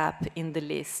end up in the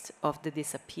list of the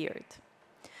disappeared.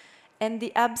 And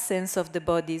the absence of the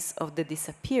bodies of the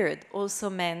disappeared also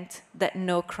meant that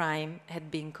no crime had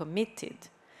been committed.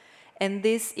 And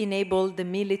this enabled the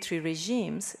military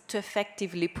regimes to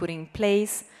effectively put in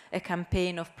place a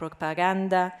campaign of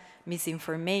propaganda,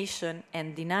 misinformation,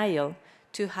 and denial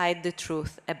to hide the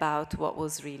truth about what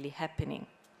was really happening.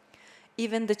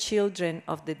 Even the children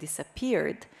of the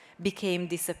disappeared became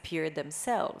disappeared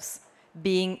themselves,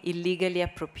 being illegally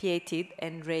appropriated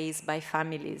and raised by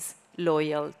families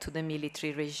loyal to the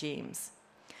military regimes.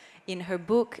 In her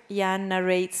book, Jan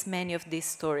narrates many of these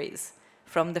stories,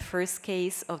 from the first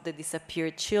case of the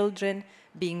disappeared children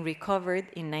being recovered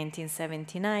in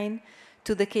 1979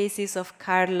 to the cases of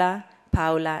Carla,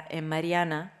 Paula, and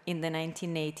Mariana in the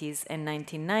 1980s and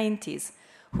 1990s,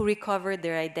 who recovered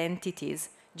their identities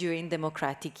during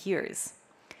democratic years.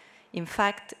 In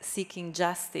fact, seeking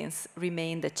justice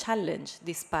remained a challenge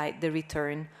despite the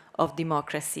return of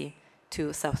democracy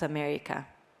to South America.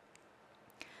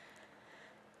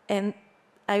 And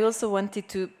I also wanted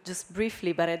to just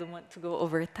briefly, but I don't want to go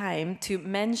over time, to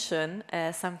mention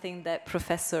something that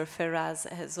Professor Ferraz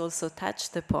has also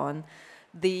touched upon,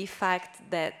 the fact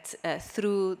that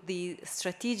through the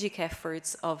strategic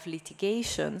efforts of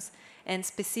litigations, and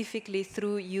specifically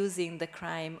through using the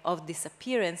crime of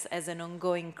disappearance as an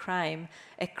ongoing crime,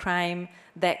 a crime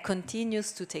that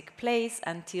continues to take place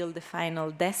until the final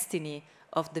destiny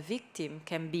of the victim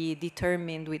can be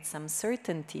determined with some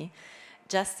certainty,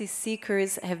 justice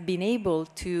seekers have been able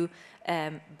to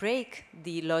break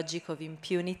the logic of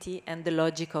impunity and the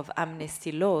logic of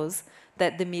amnesty laws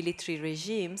that the military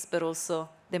regimes, but also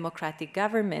democratic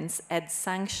governments, had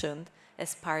sanctioned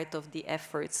as part of the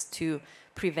efforts to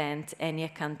prevent any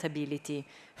accountability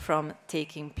from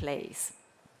taking place.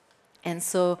 And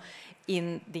so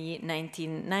in the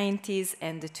 1990s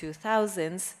and the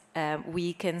 2000s,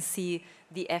 we can see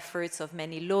the efforts of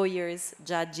many lawyers,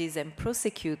 judges, and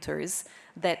prosecutors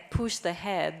that pushed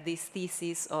ahead this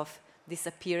thesis of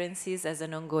disappearances as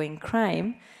an ongoing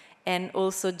crime, and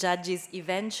also judges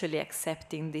eventually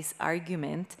accepting this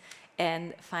argument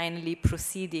and finally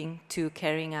proceeding to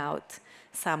carrying out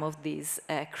some of these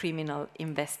criminal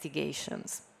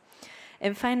investigations.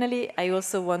 And finally, I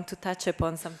also want to touch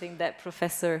upon something that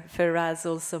Professor Ferraz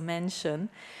also mentioned,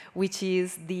 which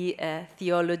is the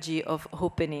theology of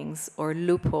openings or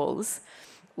loopholes,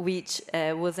 which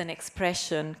was an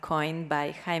expression coined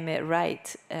by Jaime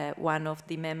Wright, one of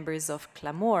the members of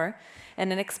Clamor,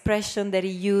 and an expression that he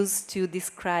used to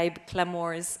describe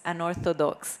Clamor's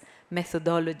unorthodox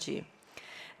methodology.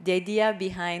 The idea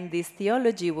behind this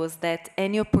theology was that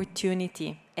any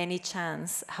opportunity, any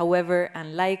chance, however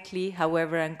unlikely,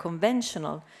 however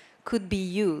unconventional, could be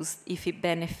used if it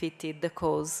benefited the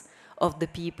cause of the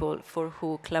people for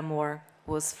whom Clamor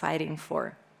was fighting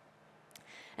for.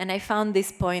 And I found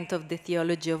this point of the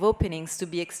theology of openings to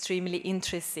be extremely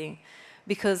interesting,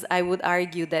 because I would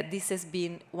argue that this has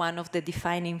been one of the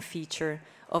defining features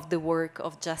of the work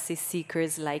of justice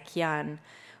seekers like Jan,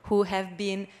 who have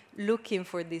been looking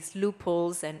for these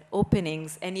loopholes and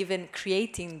openings and even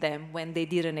creating them when they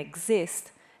didn't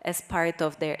exist as part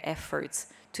of their efforts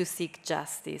to seek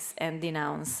justice and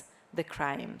denounce the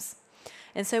crimes.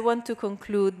 And so I want to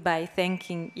conclude by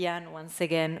thanking Jan once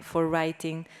again for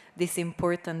writing this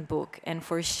important book and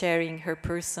for sharing her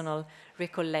personal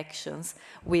recollections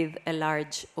with a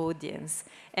large audience.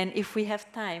 And if we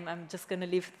have time, I'm just going to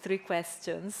leave 3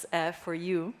 questions for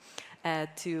you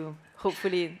to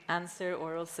hopefully answer,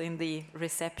 or also in the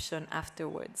reception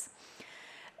afterwards.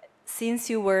 Since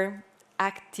you were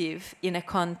active in a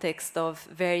context of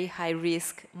very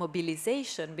high-risk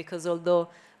mobilization, because although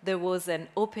there was an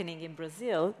opening in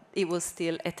Brazil, it was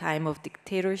still a time of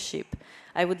dictatorship,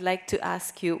 I would like to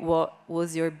ask you, what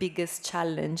was your biggest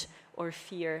challenge or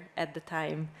fear at the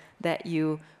time that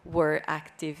you were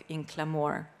active in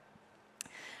Clamor?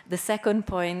 The second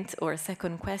point, or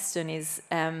second question, is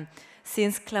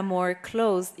since Clamor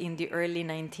closed in the early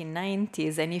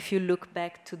 1990s, and if you look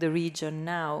back to the region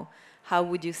now, how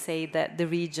would you say that the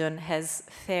region has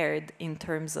fared in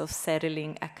terms of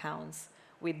settling accounts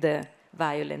with the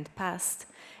violent past?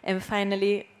 And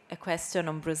finally, a question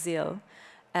on Brazil.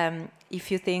 If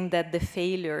you think that the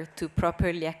failure to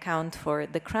properly account for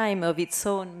the crime of its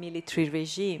own military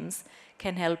regimes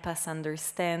can help us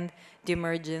understand the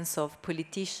emergence of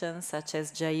politicians such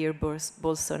as Jair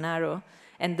Bolsonaro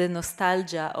and the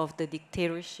nostalgia of the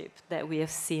dictatorship that we have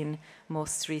seen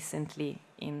most recently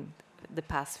in the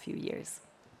past few years.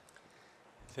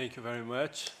 Thank you very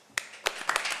much.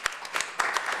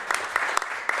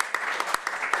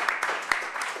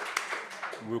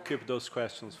 We'll keep those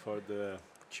questions for the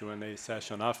Q&A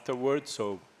session afterwards,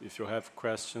 so if you have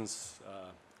questions,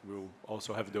 we'll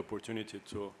also have the opportunity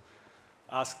to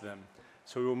ask them.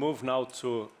 So we'll move now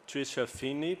to Tricia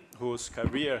Finney, whose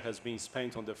career has been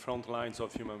spent on the front lines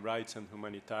of human rights and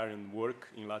humanitarian work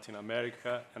in Latin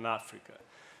America and Africa.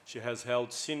 She has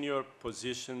held senior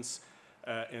positions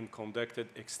and conducted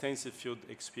extensive field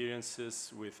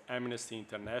experiences with Amnesty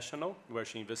International, where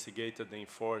she investigated the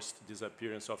enforced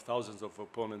disappearance of thousands of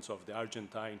opponents of the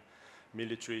Argentine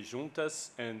military juntas,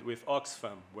 and with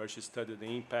Oxfam, where she studied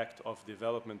the impact of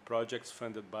development projects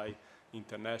funded by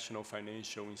international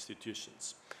financial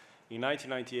institutions. In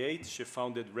 1998, she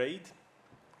founded RAID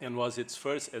and was its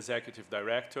first executive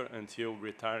director until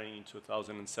retiring in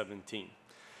 2017.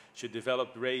 She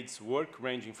developed RAID's work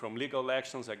ranging from legal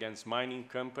actions against mining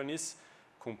companies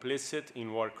complicit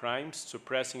in war crimes to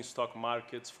pressing stock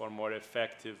markets for more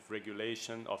effective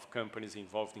regulation of companies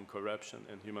involved in corruption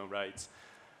and human rights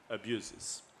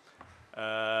abuses.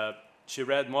 She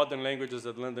read modern languages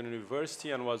at London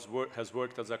University and has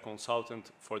worked as a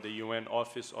consultant for the UN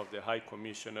Office of the High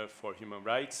Commissioner for Human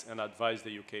Rights and advised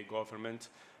the UK government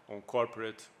on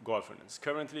corporate governance.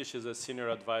 Currently, she's a senior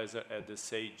advisor at the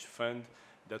SAGE Fund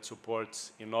that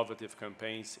supports innovative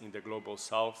campaigns in the Global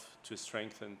South to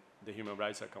strengthen the human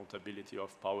rights accountability of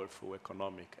powerful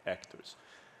economic actors.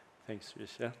 Thanks,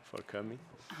 Tricia, for coming.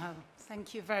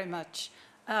 Thank you very much.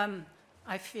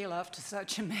 I feel after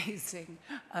such amazing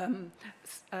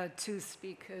 2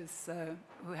 speakers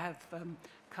who have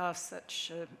cast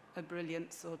such a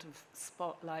brilliant sort of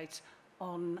spotlight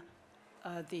on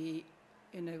the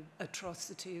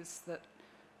atrocities that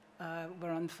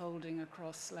were unfolding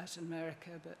across Latin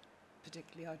America, but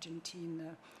particularly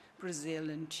Argentina, Brazil,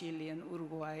 and Chile and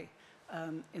Uruguay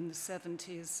in the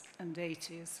 70s and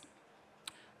 80s,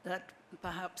 that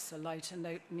perhaps a lighter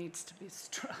note needs to be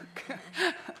struck.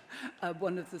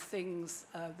 One of the things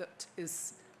that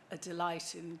is a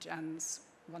delight in Jan's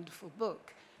wonderful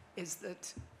book is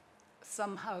that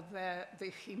somehow the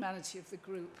humanity of the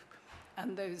group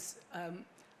and those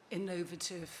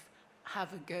innovative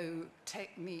have-a-go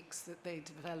techniques that they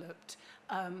developed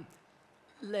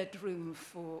led room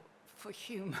for for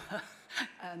humor,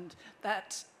 and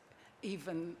that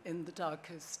even in the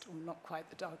darkest, or not quite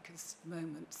the darkest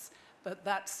moments, but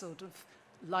that sort of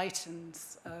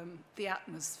lightens the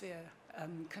atmosphere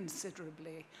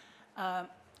considerably. And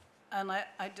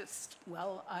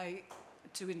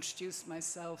to introduce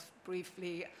myself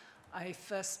briefly, I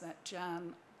first met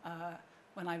Jan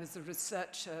when I was a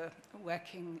researcher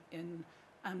working in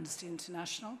Amnesty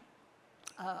International.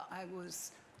 I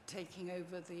was taking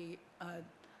over the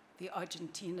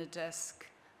Argentina desk.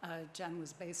 Jan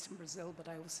was based in Brazil, but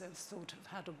I also sort of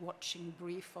had a watching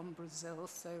brief on Brazil,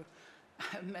 so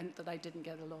it meant that I didn't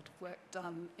get a lot of work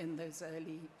done in those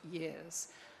early years.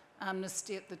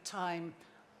 Amnesty at the time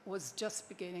was just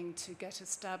beginning to get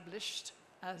established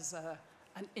as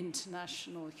an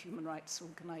international human rights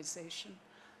organization,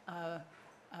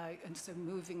 and so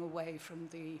moving away from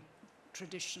the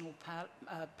traditional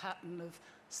pattern of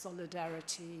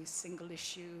solidarity, single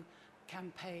issue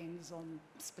campaigns on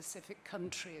specific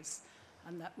countries.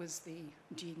 And that was the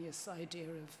genius idea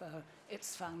of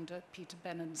its founder, Peter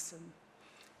Benenson.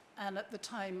 And at the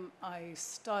time I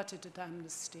started at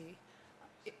Amnesty,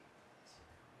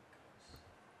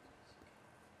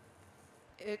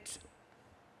 it's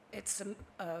a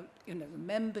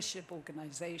membership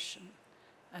organization,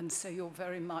 and so you're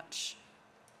very much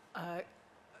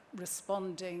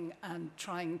responding and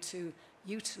trying to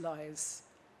utilize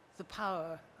the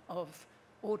power of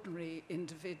ordinary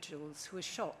individuals who are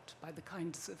shocked by the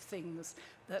kinds of things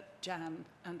that Jan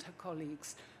and her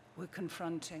colleagues were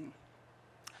confronting.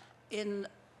 In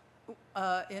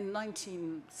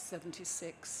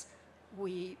 1976,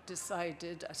 we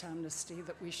decided at Amnesty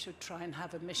that we should try and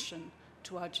have a mission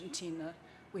to Argentina.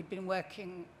 We'd been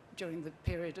working during the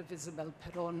period of Isabel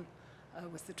Perón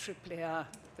with the AAA,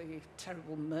 the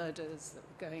terrible murders that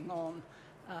were going on,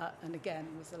 and again,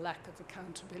 with a lack of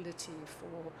accountability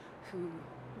for who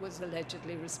was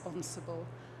allegedly responsible.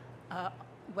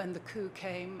 When the coup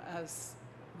came, as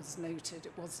was noted,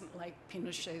 it wasn't like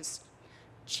Pinochet's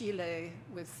Chile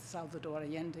with Salvador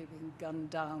Allende being gunned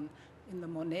down in the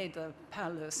Moneda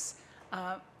Palace.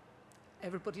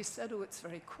 Everybody said, oh, it's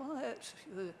very quiet,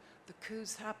 the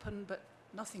coups happen, but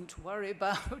nothing to worry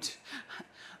about.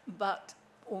 But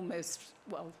almost,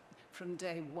 well, from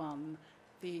day one,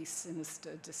 the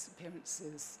sinister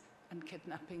disappearances and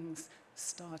kidnappings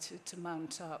started to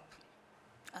mount up.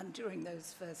 And during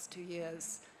those first 2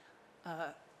 years,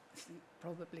 I think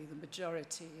probably the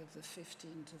majority of the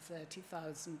 15,000 to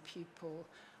 30,000 people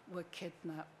were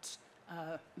kidnapped,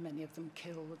 many of them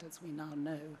killed, as we now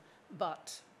know.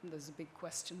 But there's a big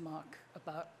question mark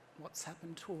about what's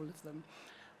happened to all of them.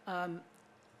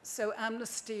 So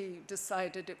Amnesty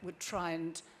decided it would try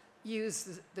and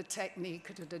use the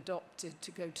technique it had adopted to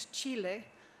go to Chile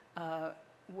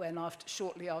when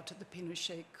shortly after the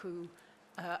Pinochet coup,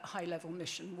 a high-level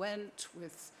mission went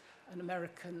with a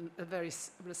very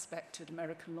respected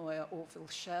American lawyer, Orville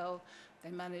Schell. They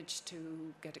managed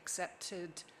to get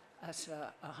accepted at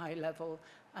a high level,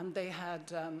 and they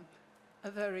had a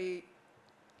very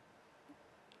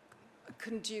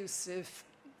conducive,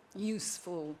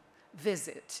 useful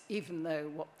visit, even though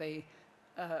what they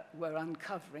were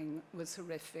uncovering was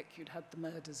horrific. You'd had the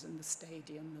murders in the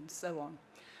stadium and so on.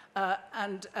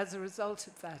 And as a result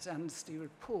of that Amnesty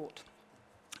report,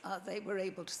 they were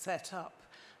able to set up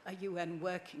a UN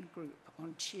working group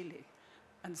on Chile.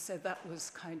 And so that was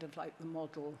kind of like the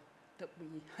model that we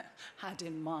had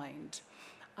in mind.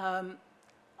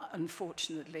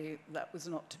 Unfortunately, that was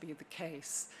not to be the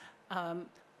case.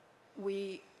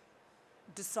 We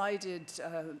decided,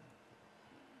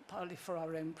 partly for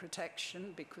our own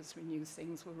protection, because we knew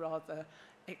things were rather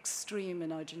extreme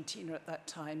in Argentina at that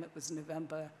time, it was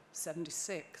November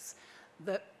 '76,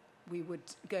 that we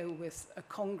would go with a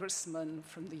congressman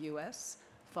from the US,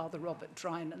 Father Robert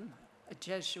Drinan, a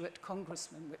Jesuit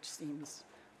congressman, which seems,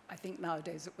 I think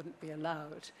nowadays it wouldn't be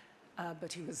allowed,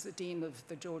 but he was the dean of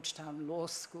the Georgetown Law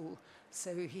School,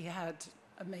 so he had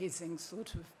amazing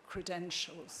sort of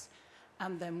credentials.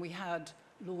 And then we had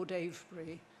Lord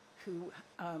Avebury, who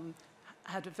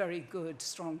had a very good,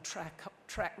 strong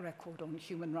track record on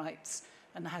human rights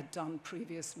and had done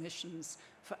previous missions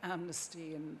for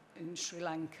Amnesty in Sri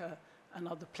Lanka and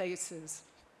other places.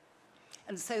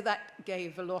 And so that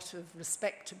gave a lot of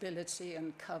respectability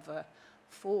and cover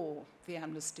for the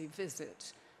Amnesty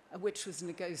visit, which was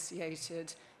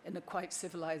negotiated in a quite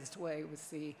civilized way with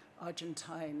the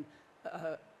Argentine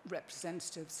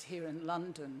representatives here in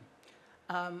London.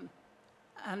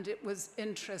 And it was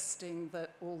interesting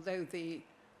that although the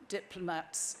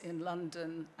diplomats in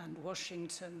London and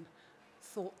Washington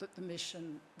thought that the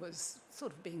mission was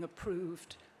sort of being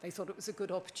approved, they thought it was a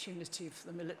good opportunity for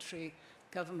the military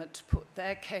government to put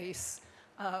their case.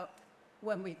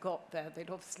 When we got there,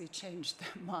 they'd obviously changed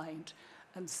their mind.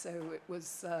 And so it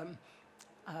was,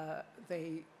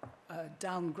 they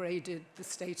downgraded the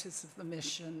status of the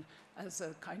mission as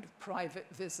a kind of private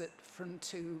visit from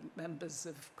 2 members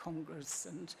of Congress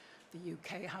and the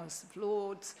UK House of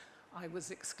Lords. I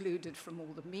was excluded from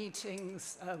all the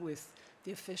meetings with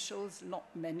the officials, not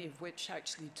many of which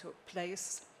actually took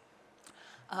place.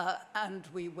 And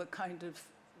we were kind of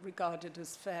regarded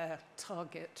as fair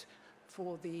target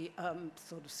for the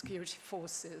sort of security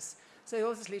forces. So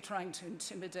obviously trying to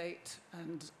intimidate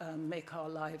and make our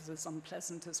lives as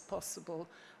unpleasant as possible,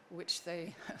 which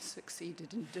they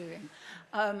succeeded in doing.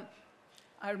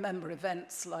 I remember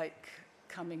events like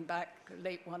coming back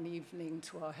late one evening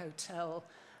to our hotel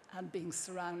and being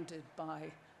surrounded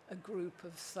by a group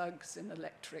of thugs in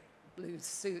electric blue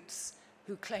suits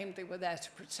who claimed they were there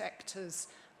to protect us.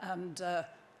 And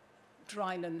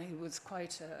Drynan, who was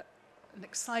quite an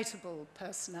excitable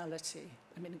personality,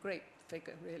 I mean, a great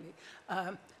figure, really,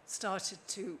 started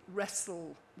to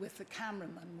wrestle with the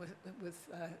cameraman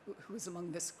who was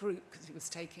among this group because he was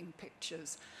taking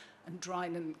pictures. And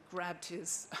Drynan grabbed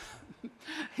his,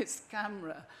 his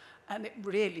camera, and it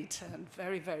really turned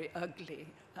very, very ugly.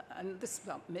 And this was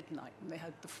about midnight, and they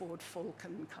had the Ford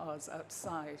Falcon cars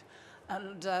outside.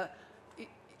 And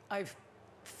I've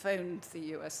phoned the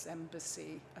US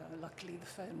Embassy. Luckily, the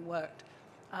phone worked.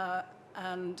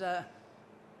 And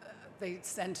they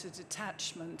sent a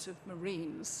detachment of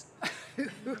Marines,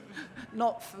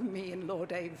 not for me and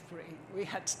Lord Avebury. We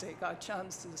had to take our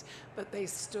chances, but they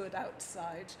stood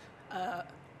outside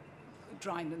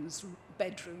Drynan's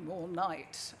bedroom all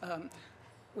night,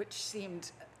 which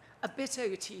seemed a bit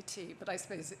OTT, but I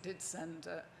suppose it did send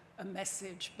a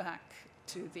message back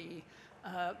to the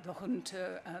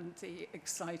junta and the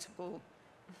excitable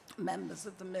members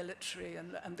of the military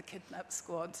and the kidnap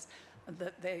squads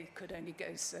that they could only go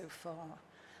so far.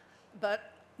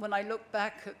 But when I look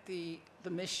back at the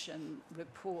mission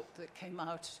report that came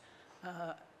out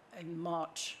in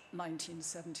March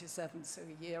 1977, so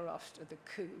a year after the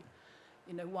coup,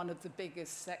 you know, one of the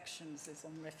biggest sections is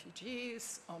on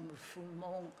refugees, on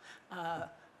refoulement,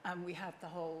 and we have the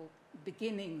whole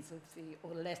beginnings of the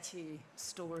Orletti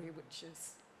story, which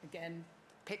is, again,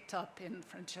 picked up in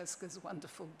Francesca's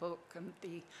wonderful book, and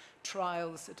the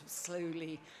trials that have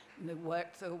slowly, you know,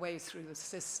 worked their way through the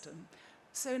system.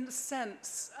 So in a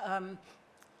sense,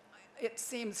 it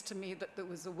seems to me that there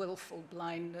was a willful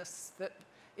blindness, that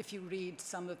if you read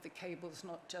some of the cables,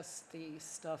 not just the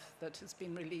stuff that has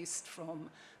been released from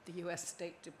the US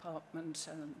State Department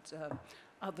and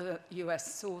other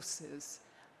US sources,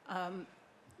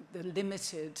 the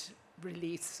limited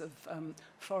release of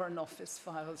Foreign Office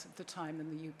files of the time in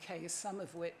the UK, some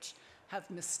of which have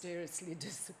mysteriously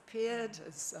disappeared,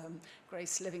 as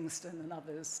Grace Livingston and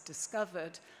others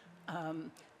discovered,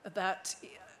 that,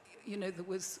 you know, there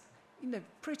was, you know,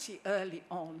 pretty early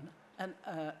on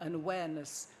an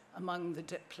awareness among the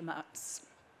diplomats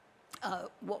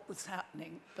what was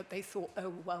happening, but they thought,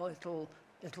 oh, well,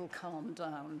 it'll calm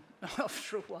down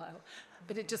after a while.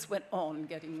 But it just went on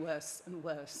getting worse and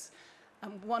worse.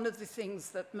 And one of the things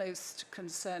that most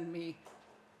concerned me,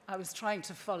 I was trying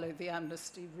to follow the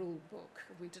Amnesty rule book.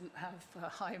 We didn't have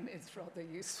Jaime's rather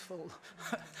useful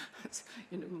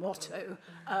you know, motto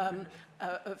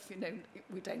of, you know,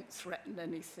 we don't threaten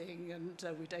anything and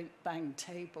we don't bang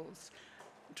tables.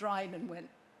 Drynan went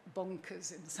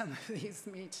bonkers in some of these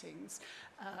meetings,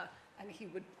 and he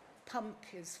would pump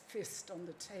his fist on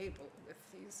the table with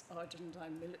these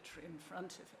Argentine military in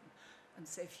front of him and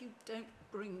say, if you don't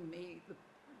bring me the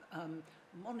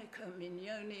Monica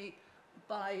Mignoni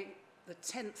by the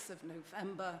 10th of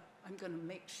November, I'm going to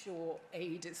make sure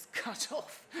aid is cut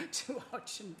off to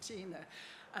Argentina.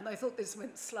 And I thought this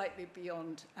went slightly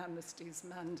beyond Amnesty's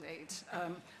mandate.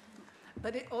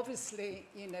 But it obviously,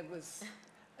 you know, was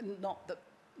not that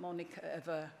Monica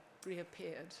ever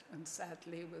reappeared, and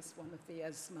sadly was one of the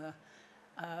ESMA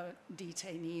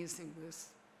detainees who was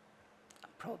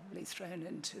probably thrown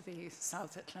into the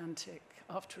South Atlantic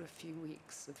after a few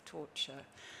weeks of torture.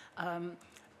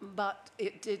 But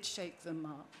it did shake them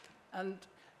up. And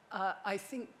I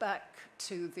think back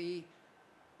to the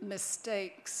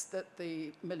mistakes that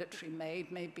the military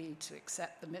made, maybe to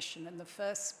accept the mission in the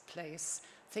first place,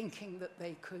 thinking that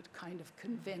they could kind of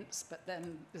convince, but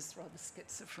then this rather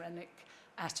schizophrenic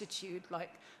attitude, like,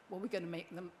 well, we're going to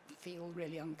make them feel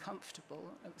really uncomfortable.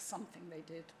 It was something they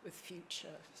did with future,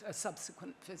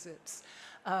 subsequent visits.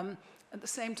 At the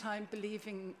same time,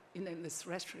 believing, you know, this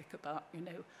rhetoric about, you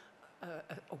know,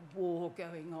 a war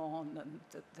going on and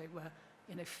that they were,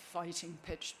 you know, fighting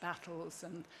pitched battles.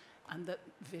 And and that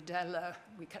Videla,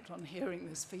 we kept on hearing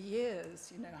this for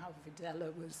years, you know, how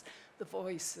Videla was the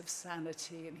voice of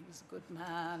sanity and he was a good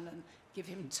man and give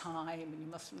him time and you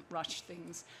mustn't rush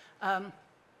things. And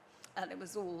it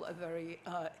was all a very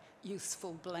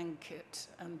useful blanket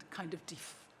and kind of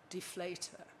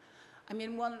deflator. I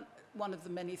mean, one of the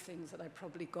many things that I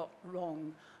probably got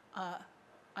wrong, I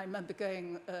remember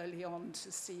going early on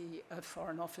to see a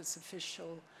Foreign Office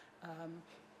official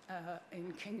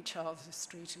in King Charles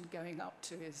Street and going up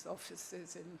to his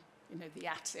offices in, you know, the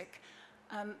attic.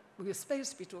 And we were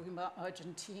supposed to be talking about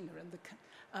Argentina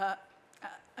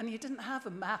and he didn't have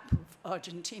a map of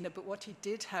Argentina, but what he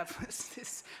did have was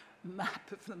this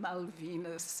map of the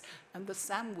Malvinas and the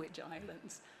Sandwich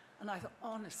Islands. And I thought,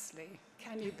 honestly,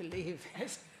 can you believe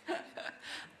it?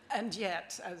 And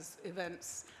yet, as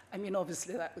events, I mean,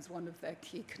 obviously that was one of their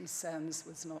key concerns,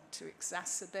 was not to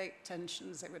exacerbate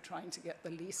tensions. They were trying to get the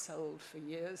leasehold for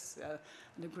years,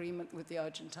 an agreement with the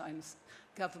Argentine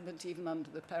government, even under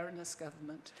the Peronist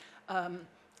government.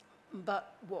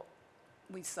 But what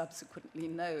we subsequently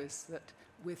know is that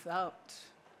without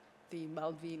the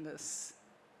Malvinas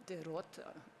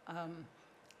derrota,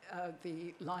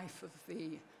 the life of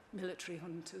the military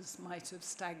juntas might have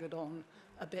staggered on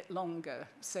a bit longer.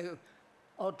 So,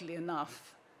 oddly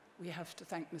enough, we have to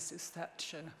thank Mrs.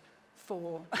 Thatcher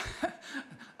for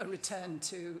a return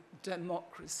to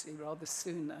democracy rather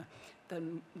sooner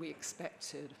than we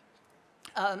expected.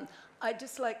 I'd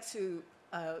just like to,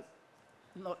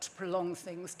 not to prolong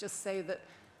things, just say that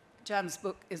Jam's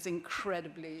book is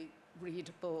incredibly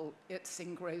readable, it's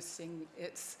engrossing,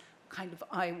 it's kind of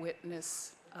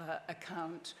eyewitness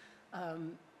account,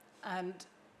 and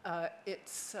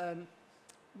it's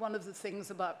one of the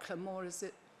things about Clamore is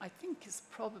it, I think,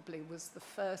 was the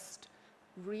first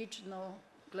regional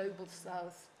Global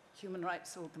South human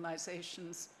rights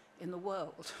organizations in the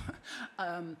world.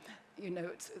 You know,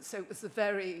 so it was a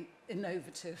very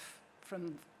innovative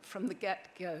from the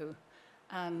get-go,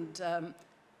 and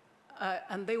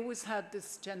they always had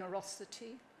this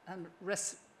generosity and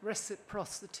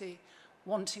reciprocity,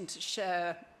 wanting to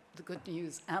share the good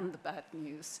news and the bad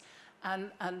news,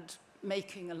 and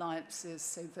making alliances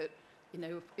so that, you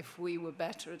know, if we were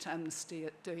better at Amnesty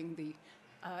at doing the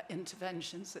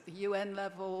interventions at the UN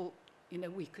level, you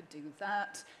know, we could do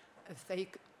that. If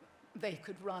they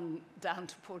could run down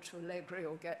to Porto Alegre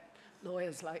or get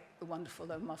lawyers like the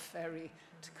wonderful Omar Ferry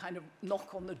to kind of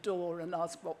knock on the door and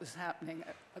ask what was happening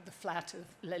at the flat of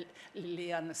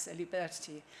Liliana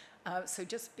Celiberti. So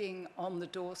just being on the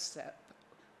doorstep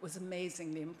was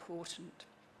amazingly important.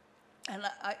 And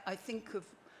I think of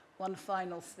one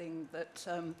final thing that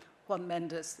Juan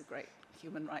Mendez, the great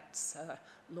human rights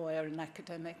lawyer and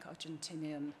academic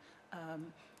Argentinian,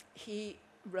 he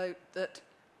wrote that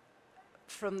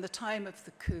from the time of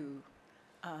the coup,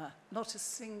 not a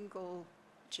single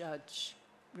judge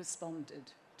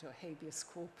responded to a habeas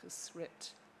corpus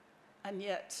writ. And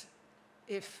yet,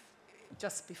 if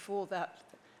just before that,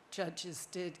 judges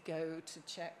did go to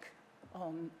check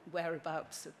on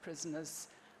whereabouts of prisoners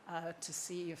to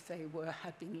see if they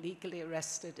had been legally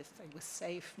arrested, if they were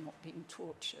safe, not being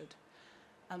tortured.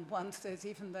 And one says,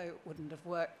 even though it wouldn't have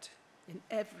worked in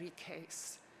every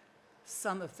case,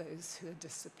 some of those who had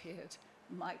disappeared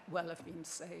might well have been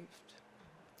saved.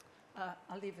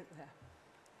 I'll leave it there.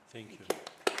 Thank you.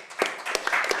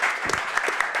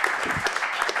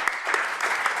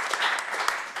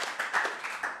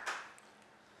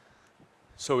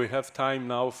 So we have time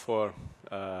now for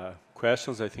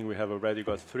questions. I think we have already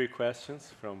got 3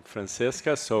 questions from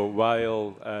Francesca. So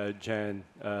while Jan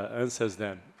answers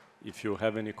them, if you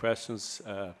have any questions,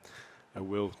 I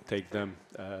will take them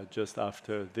just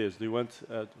after this. Do you want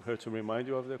her to remind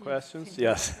you of the questions?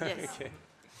 Yes. Yes. Okay.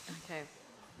 Okay.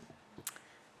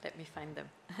 Let me find them.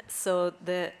 So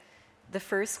the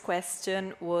first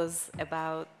question was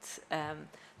about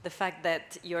the fact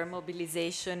that your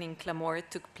mobilization in Clamore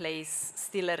took place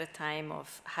still at a time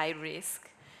of high risk.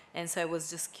 And so I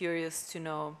was just curious to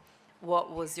know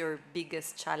what was your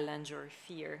biggest challenge or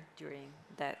fear during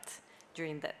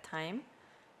that time.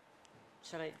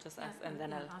 Shall I just ask, and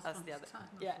then I'll ask the other?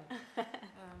 Yeah.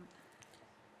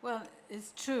 Well,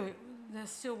 it's true. There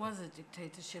still was a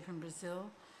dictatorship in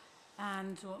Brazil,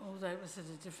 and although it was at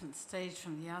a different stage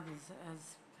from the others,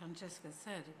 as Francesca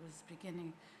said, it was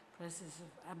beginning process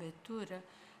of abertura.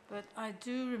 But I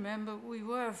do remember we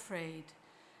were afraid.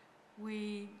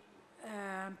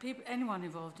 Anyone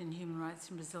involved in human rights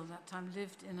in Brazil at that time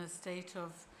lived in a state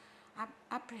of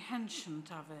apprehension,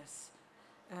 talvez,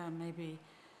 maybe.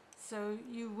 So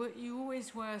you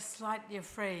always were slightly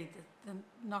afraid that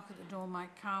the knock at the door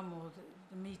might come, or that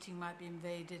the meeting might be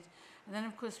invaded. And then,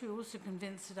 of course, we were also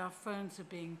convinced that our phones were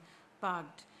being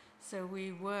bugged. So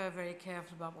we were very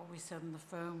careful about what we said on the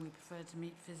phone. We preferred to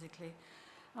meet physically.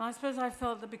 And I suppose I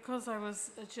felt that because I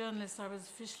was a journalist, I was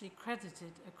officially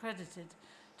accredited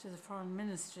to the Foreign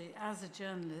Ministry as a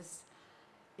journalist.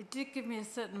 It did give me a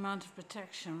certain amount of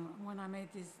protection when I made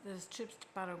those trips to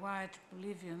Paraguay, to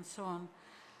Bolivia, and so on.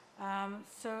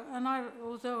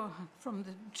 Although from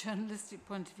the journalistic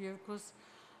point of view, of course,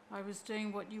 I was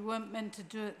doing what you weren't meant to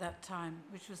do at that time,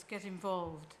 which was get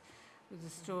involved with the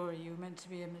story. You were meant to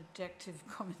be an objective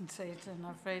commentator, and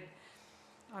I'm afraid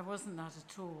I wasn't that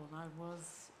at all. I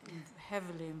was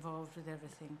heavily involved with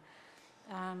everything.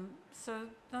 So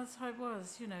that's how it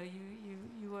was. You know,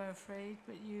 you were afraid,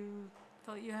 but you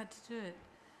felt you had to do it.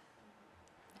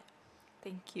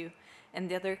 Thank you. And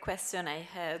the other question I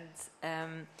had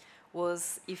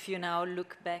was, if you now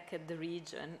look back at the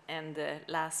region and the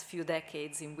last few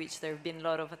decades in which there have been a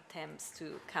lot of attempts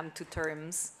to come to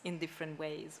terms in different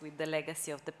ways with the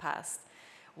legacy of the past,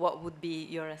 what would be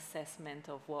your assessment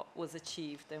of what was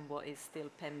achieved and what is still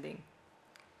pending?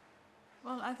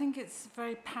 Well, I think it's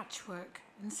very patchwork.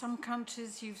 In some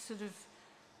countries, you've sort of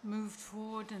moved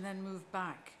forward and then moved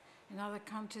back. In other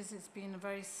countries, it's been a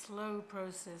very slow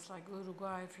process, like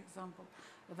Uruguay, for example,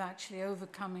 of actually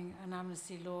overcoming an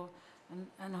amnesty law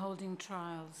and holding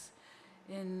trials.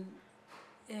 In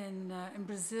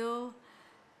Brazil,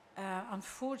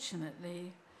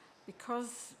 unfortunately,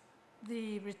 because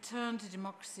the return to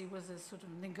democracy was a sort of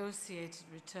negotiated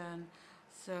return,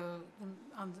 so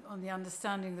on the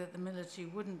understanding that the military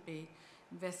wouldn't be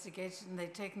investigated, and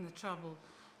they'd taken the trouble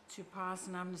to pass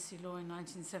an amnesty law in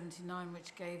 1979,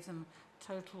 which gave them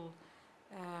total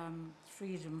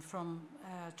freedom from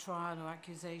trial or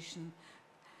accusation.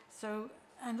 So,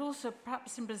 and also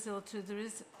perhaps in Brazil too, there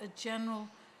is a general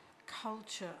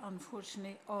culture,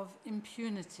 unfortunately, of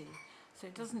impunity. So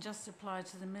it doesn't just apply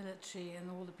to the military and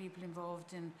all the people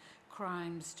involved in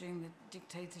crimes during the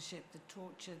dictatorship, the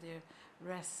torture, the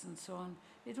arrests and so on.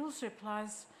 It also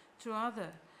applies to other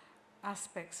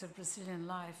aspects of Brazilian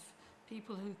life.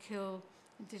 People who kill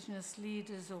indigenous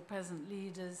leaders or peasant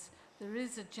leaders. There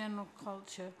is a general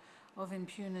culture of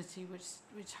impunity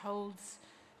which holds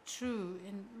true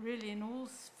in all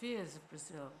spheres of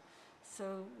Brazil.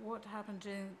 So what happened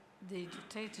during the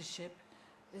dictatorship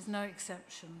is no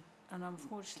exception. And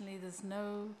unfortunately,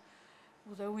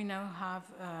 although we now have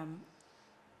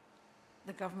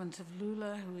the government of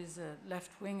Lula, who is a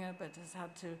left-winger, but has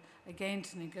had to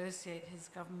negotiate his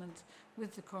government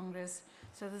with the Congress.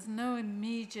 So there's no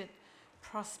immediate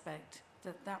prospect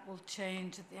that will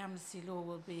change, that the amnesty law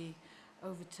will be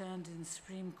overturned in the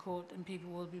Supreme Court and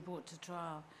people will be brought to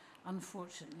trial,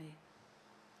 unfortunately.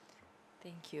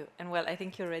 Thank you. And well, I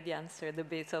think you already answered a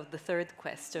bit of the third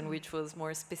question, which was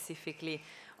more specifically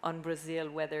on Brazil,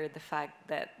 whether the fact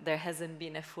that there hasn't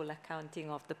been a full accounting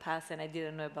of the past, and I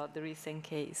didn't know about the recent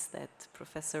case that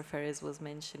Professor Ferris was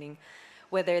mentioning,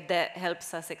 whether that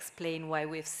helps us explain why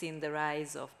we've seen the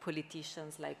rise of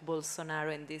politicians like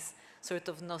Bolsonaro and this sort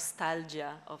of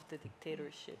nostalgia of the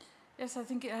dictatorship. Yes, I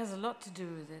think it has a lot to do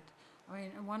with it. I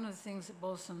mean, one of the things that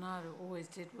Bolsonaro always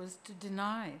did was to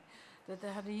deny that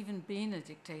there had even been a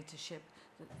dictatorship,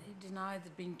 that he denied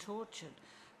there'd been tortured.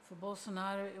 For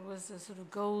Bolsonaro, it was a sort of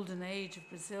golden age of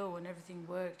Brazil when everything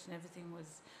worked and everything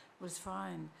was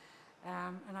fine.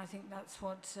 And I think that's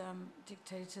what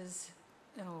dictators,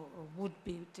 or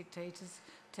would-be dictators,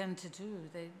 tend to do.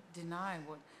 They deny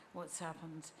what's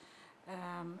happened.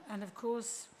 And of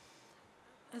course,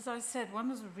 as I said, one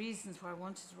of the reasons why I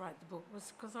wanted to write the book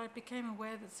was because I became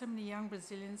aware that so many young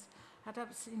Brazilians had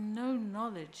absolutely no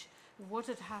knowledge of what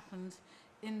had happened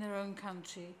in their own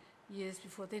country years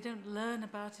before. They don't learn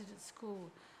about it at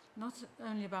school, not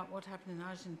only about what happened in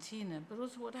Argentina, but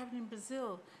also what happened in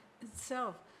Brazil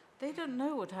itself. They don't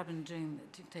know what happened during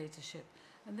the dictatorship.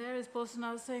 And there is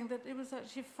Bolsonaro saying that it was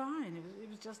actually fine, it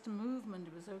was just a movement,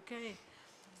 it was okay.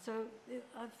 So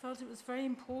I felt it was very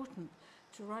important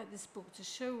to write this book, to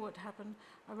show what happened.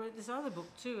 I wrote this other book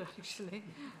too, actually,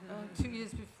 2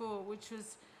 years before, which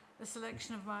was a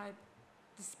selection of my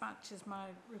dispatches, my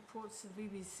reports to the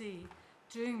BBC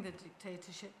during the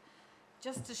dictatorship,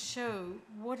 just to show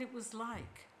what it was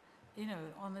like, you know,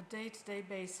 on a day-to-day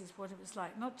basis, what it was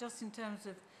like, not just in terms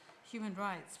of human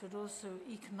rights, but also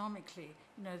economically,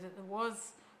 you know, that there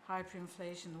was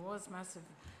hyperinflation, there was massive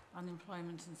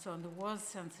unemployment and so on, there was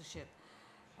censorship,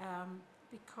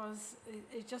 because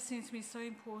it just seems to me so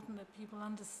important that people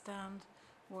understand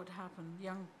what happened.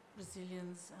 Young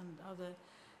Brazilians and other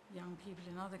young people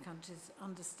in other countries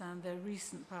understand their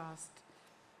recent past.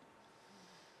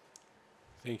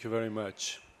 Thank you very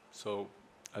much. So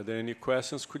Are there any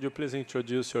questions? Could you please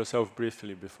introduce yourself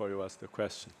briefly before you ask the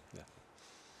question? Yeah.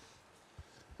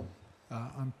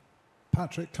 I'm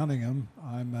Patrick Cunningham.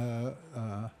 I'm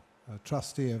a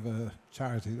trustee of a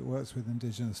charity that works with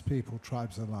Indigenous people,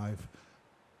 Tribes Alive,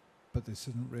 but this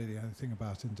isn't really anything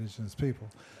about Indigenous people.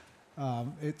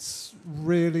 It's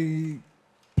really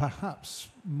perhaps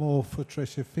more for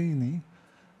Tricia Feeney,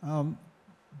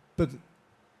 but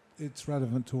it's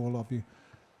relevant to all of you.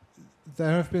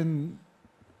 There have been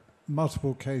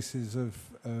multiple cases of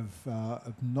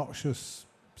obnoxious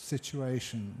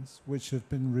situations which have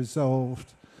been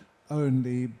resolved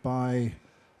only by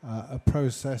a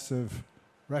process of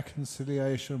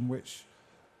reconciliation which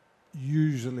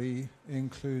usually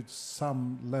includes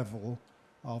some level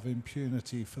of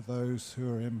impunity for those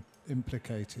who are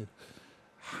implicated.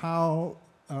 How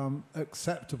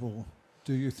acceptable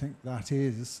do you think that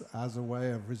is as a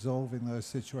way of resolving those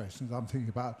situations? I'm thinking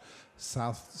about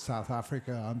South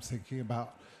Africa, I'm thinking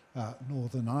about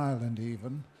Northern Ireland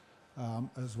even,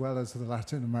 as well as the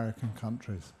Latin American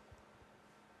countries.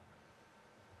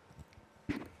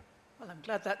 Well, I'm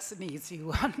glad that's an easy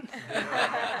one.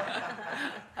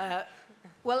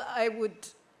 Well, I would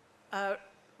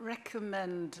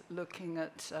recommend looking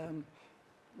at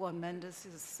Juan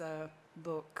Mendes's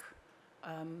book,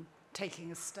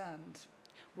 Taking a Stand,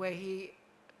 where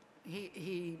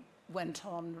he went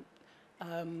on,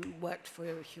 worked for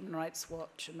Human Rights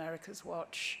Watch, America's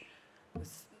Watch,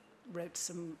 wrote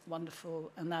some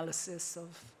wonderful analysis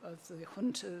of the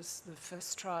juntas, the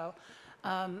first trial,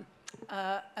 and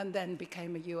then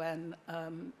became a UN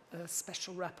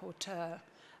special rapporteur.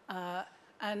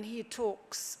 And he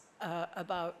talks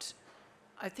about,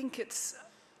 I think it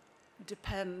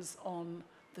depends on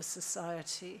the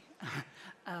society,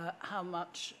 how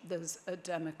much there's a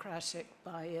democratic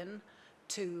buy-in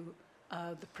to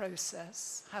the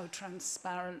process, how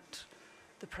transparent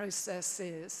the process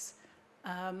is.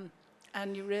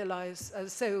 And you realize,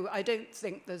 so I don't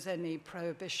think there's any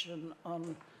prohibition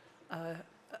on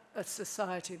a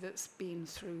society that's been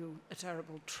through a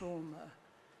terrible trauma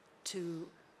to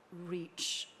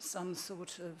reach some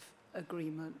sort of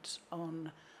agreement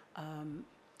on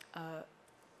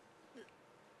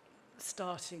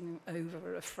starting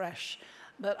over afresh.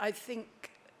 But I think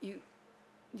you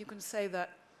can say that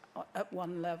at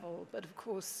one level, but of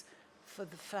course for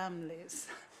the families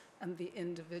and the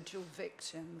individual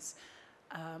victims,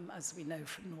 as we know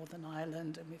from Northern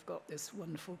Ireland, and we've got this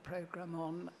wonderful program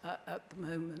on at the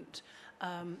moment,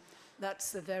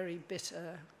 that's a very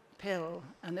bitter pill,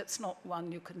 and it's not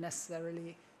one you can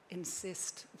necessarily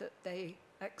insist that they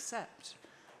accept.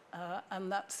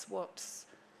 And that's what's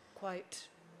quite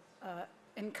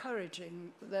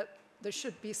encouraging, that there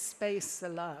should be space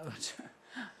allowed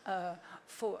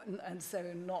for, and so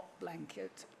not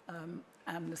blanket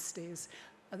amnesties.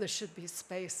 There should be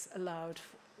space allowed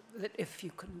that if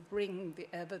you can bring the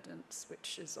evidence,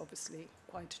 which is obviously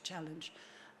quite a challenge,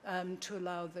 to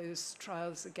allow those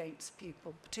trials against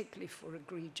people, particularly for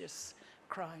egregious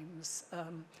crimes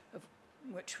of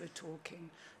which we're talking.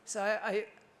 So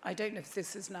I don't know if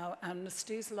this is now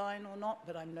Amnesty's line or not,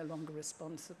 but I'm no longer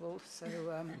responsible, so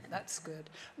that's good.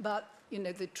 But, you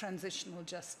know, the transitional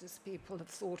justice people have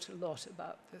thought a lot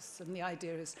about this, and the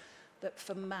idea is that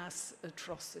for mass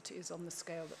atrocities on the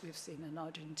scale that we've seen in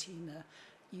Argentina,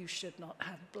 you should not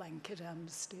have blanket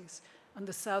amnesties. And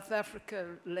the South Africa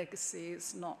legacy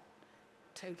is not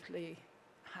totally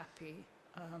happy.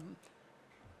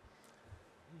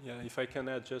 Yeah, if I can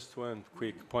add just one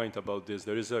quick point about this.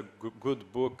 There is a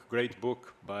good book, great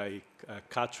book by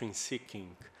Catherine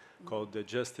Seeking called The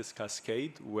Justice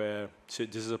Cascade, where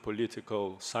this is a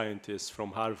political scientist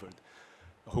from Harvard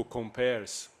who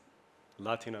compares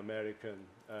Latin American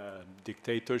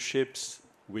dictatorships,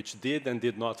 which did and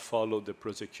did not follow the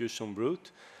prosecution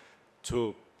route,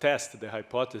 to test the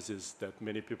hypothesis that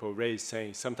many people raise,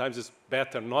 saying sometimes it's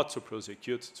better not to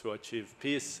prosecute to achieve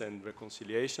peace and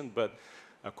reconciliation, but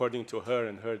according to her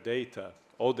and her data,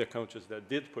 all the countries that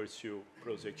did pursue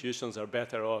prosecutions are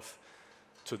better off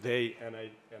today, and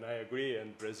I agree,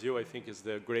 and Brazil, I think, is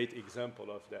the great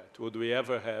example of that. Would we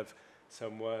ever have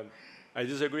someone... I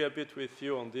disagree a bit with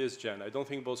you on this, Jan. I don't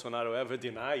think Bolsonaro ever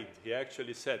denied. He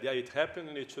actually said, yeah, it happened,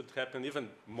 and it should happen even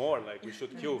more, like we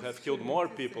should have killed more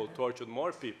people, tortured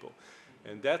more people.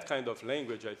 And that kind of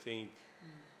language, I think,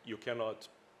 you cannot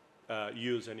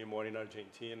use anymore in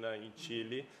Argentina, in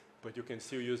Chile, but you can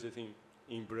still use it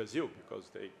in Brazil,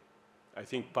 because I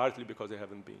think partly because they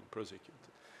haven't been prosecuted.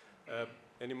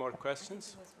 Any more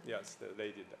questions? Yes, the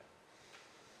lady there.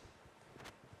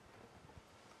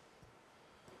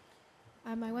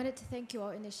 I wanted to thank you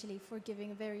all initially for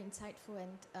giving a very insightful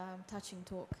and touching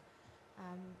talk.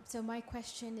 So my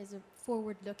question is a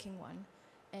forward-looking one.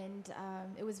 And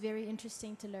it was very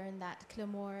interesting to learn that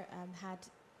Clamore had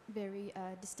very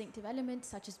distinctive elements,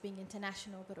 such as being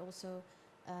international, but also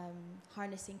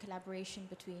harnessing collaboration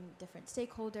between different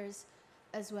stakeholders,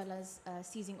 as well as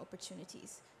seizing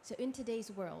opportunities. So in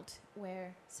today's world,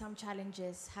 where some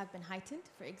challenges have been heightened,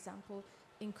 for example,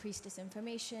 increased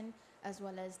disinformation, as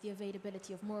well as the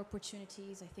availability of more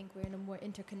opportunities, I think we're in a more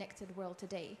interconnected world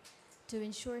today, to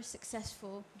ensure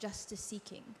successful justice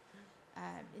seeking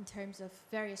in terms of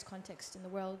various contexts in the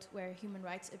world where human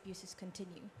rights abuses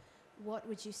continue. What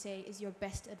would you say is your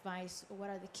best advice, or what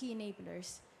are the key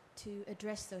enablers to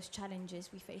address those challenges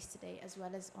we face today, as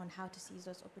well as on how to seize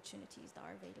those opportunities that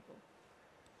are available?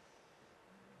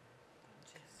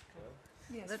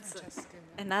 Yes, That's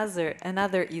Francesca.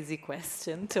 another easy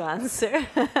question to answer.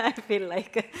 I feel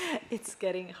like it's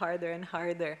getting harder and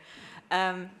harder.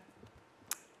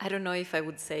 I don't know if I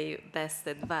would say best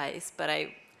advice, but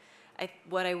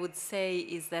what I would say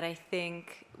is that I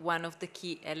think one of the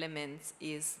key elements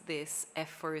is this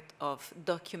effort of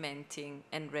documenting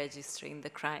and registering the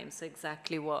crimes,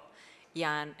 exactly what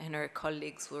Jan and her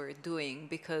colleagues were doing,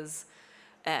 because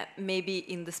maybe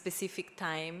in the specific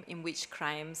time in which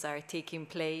crimes are taking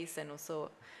place, and also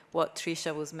what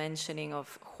Trisha was mentioning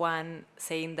of Juan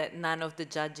saying that none of the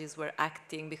judges were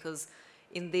acting, because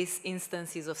in these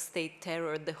instances of state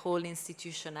terror, the whole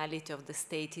institutionality of the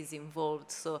state is involved,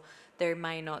 so there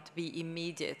might not be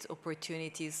immediate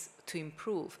opportunities to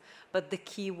improve. But the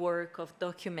key work of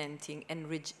documenting and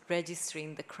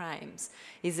registering the crimes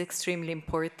is extremely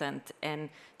important. And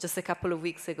just a couple of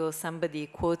weeks ago, somebody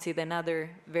quoted another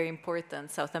very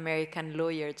important South American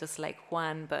lawyer, just like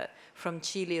Juan, but from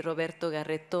Chile, Roberto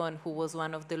Garretón, who was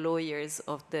one of the lawyers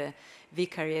of the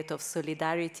Vicariate of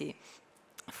Solidarity.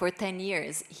 For 10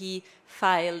 years, he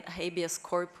filed habeas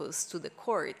corpus to the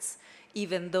courts,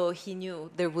 even though he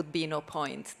knew there would be no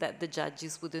point, that the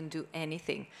judges wouldn't do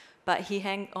anything. But he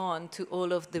hung on to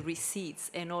all of the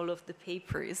receipts and all of the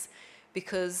papers,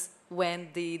 because when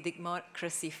the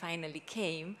democracy finally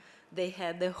came, they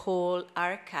had a whole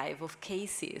archive of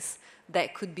cases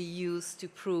that could be used to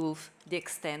prove the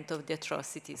extent of the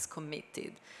atrocities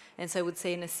committed. And so I would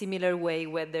say in a similar way,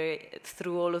 whether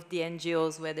through all of the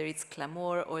NGOs, whether it's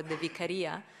Clamor or the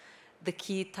Vicaria, the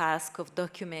key task of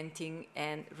documenting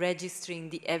and registering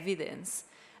the evidence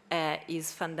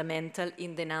is fundamental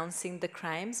in denouncing the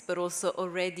crimes, but also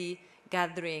already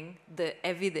gathering the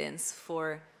evidence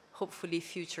for hopefully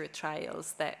future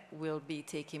trials that will be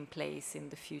taking place in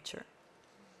the future.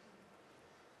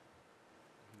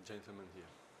 Gentleman here.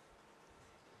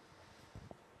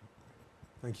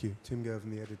 Thank you. Tim Gervin,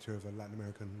 the editor of a Latin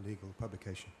American legal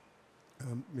publication.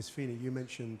 Ms. Feeney, you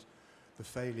mentioned the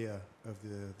failure of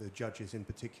the judges in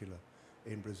particular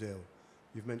in Brazil.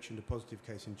 You've mentioned a positive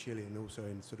case in Chile, and also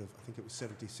in sort of, I think it was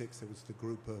 76, there was the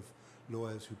group of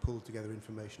lawyers who pulled together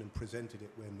information and presented it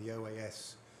when the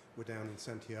OAS were down in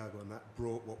Santiago, and that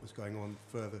brought what was going on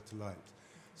further to light.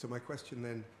 So my question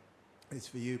then is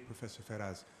for you, Professor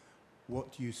Ferraz.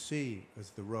 What do you see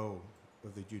as the role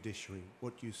of the judiciary?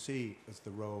 What do you see as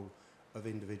the role of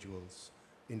individual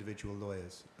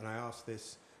lawyers? And I ask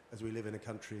this as we live in a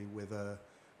country with a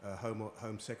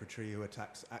Home Secretary who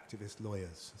attacks activist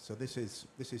lawyers. So this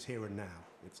is here and now.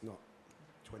 It's not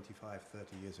 25, 30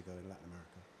 years ago in Latin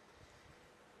America.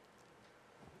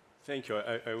 Thank you.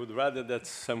 I would rather that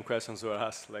some questions were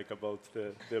asked like about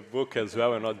the book as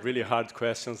well, and not really hard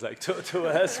questions like to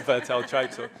us, but I'll try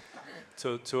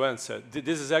to answer.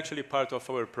 This is actually part of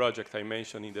our project I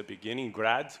mentioned in the beginning,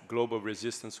 GRAD, Global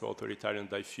Resistance to Authoritarian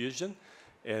Diffusion.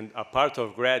 And a part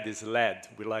of GRAD is LED,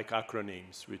 we like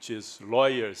acronyms, which is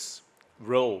lawyers'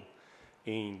 role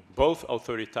in both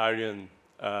authoritarian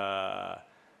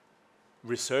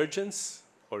resurgence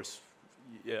or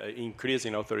increase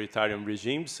in authoritarian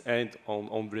regimes and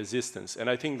on resistance. And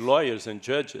I think lawyers and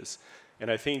judges,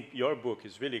 and I think your book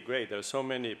is really great. There are so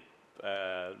many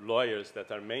lawyers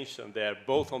that are mentioned there,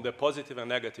 both on the positive and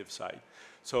negative side.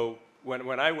 So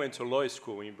when I went to law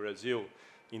school in Brazil,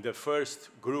 in the first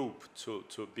group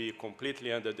to be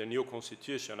completely under the new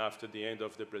constitution after the end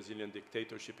of the Brazilian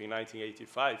dictatorship in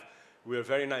 1985, we were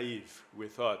very naive. We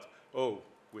thought, oh,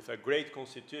 with a great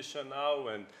constitution now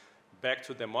and back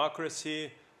to democracy,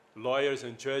 lawyers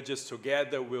and judges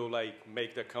together will like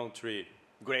make the country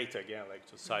great again, like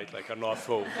to cite like an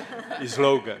awful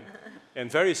slogan. And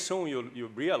very soon you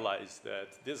realize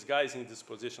that these guys in these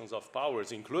positions of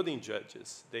powers, including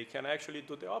judges, they can actually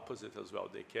do the opposite as well.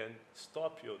 They can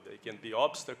stop you, they can be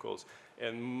obstacles,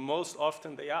 and most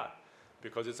often they are,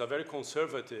 because it's a very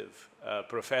conservative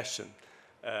profession.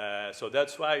 So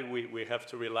that's why we have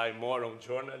to rely more on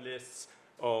journalists,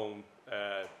 on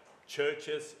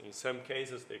churches. In some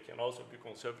cases, they can also be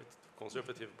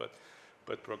conservative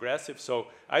but progressive. So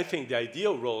I think the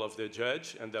ideal role of the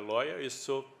judge and the lawyer is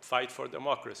to fight for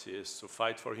democracy, is to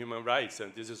fight for human rights.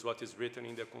 And this is what is written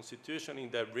in the Constitution, in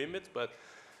their remit, but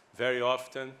very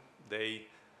often they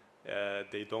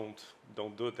don't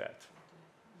do that.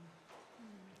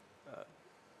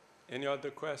 Any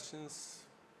other questions?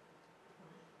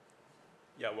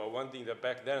 Yeah, well, one thing in the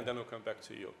back there, and then we'll come back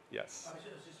to you. Yes. I was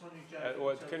just wondering,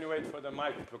 Jack, Can you wait for the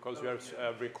mic, because we are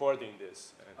recording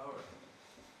this. All right.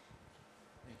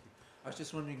 Thank you. I was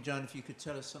just wondering, John, if you could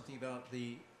tell us something about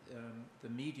the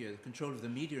media, the control of the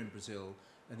media in Brazil,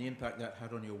 and the impact that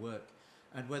had on your work,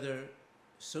 and whether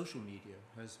social media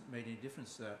has made any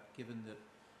difference to that, given that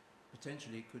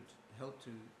potentially it could help to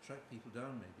track people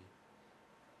down, maybe.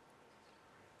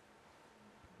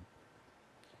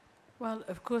 Well,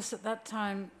 of course, at that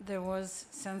time there was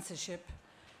censorship,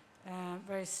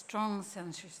 very strong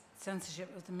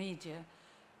censorship of the media,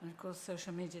 and of course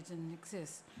social media didn't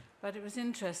exist. But it was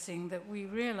interesting that we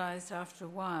realized after a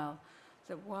while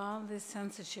that while this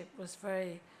censorship was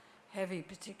very heavy,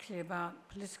 particularly about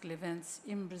political events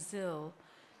in Brazil,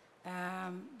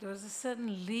 there was a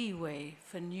certain leeway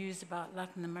for news about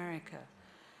Latin America.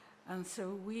 And so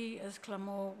we, as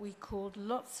Clamor, we called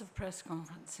lots of press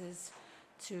conferences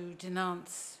to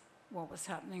denounce what was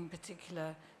happening,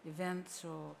 particular events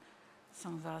or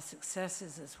some of our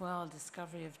successes as well,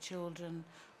 discovery of children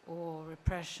or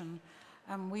repression.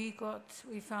 And we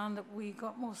found that we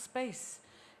got more space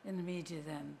in the media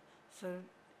then. So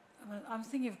I'm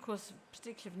thinking, of course,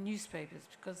 particularly of newspapers,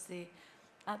 because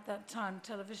at that time,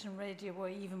 television, radio were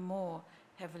even more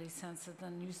heavily censored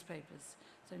than newspapers.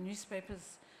 So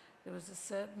newspapers, there was a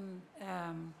certain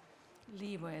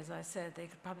leeway, as I said. They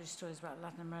could publish stories about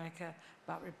Latin America,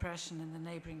 about repression in the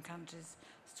neighboring countries,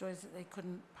 stories that they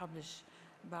couldn't publish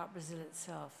about Brazil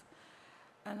itself.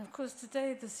 And of course,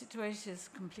 today the situation is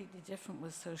completely different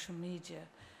with social media.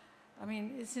 I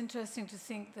mean, it's interesting to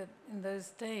think that in those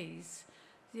days,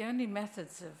 the only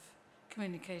methods of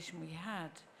communication we had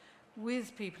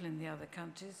with people in the other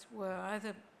countries were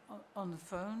either on the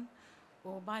phone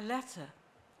or by letter,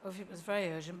 or if it was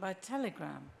very urgent, by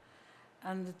telegram.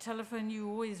 And the telephone, you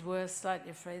always were slightly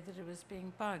afraid that it was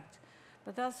being bugged.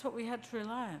 But that's what we had to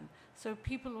rely on. So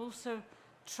people also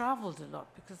traveled a lot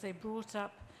because they brought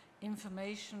up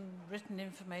information, written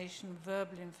information,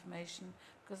 verbal information,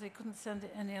 because they couldn't send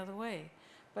it any other way.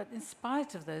 But in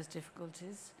spite of those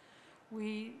difficulties,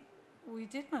 we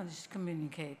did manage to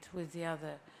communicate with the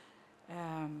other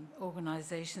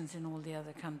organizations in all the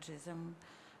other countries. And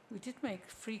we did make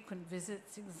frequent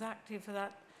visits exactly for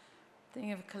that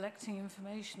thing of collecting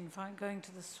information, going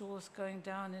to the source, going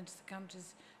down into the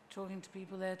countries, talking to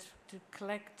people there to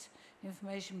collect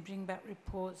information, bring back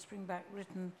reports, bring back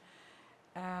written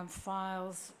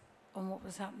files on what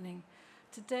was happening.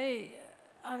 Today,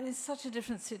 it's such a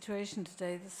different situation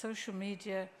today. The social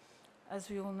media, as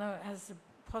we all know, it has the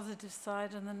positive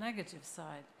side and the negative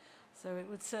side. So it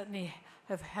would certainly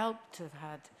have helped to have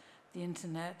had the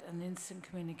internet and instant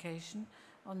communication.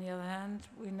 On the other hand,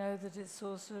 we know that it's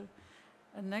also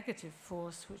a negative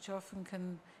force which often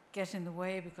can get in the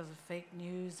way because of fake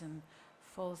news and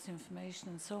false information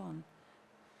and so on.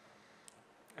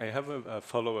 I have a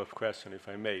follow-up question, if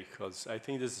I may, because I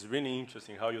think this is really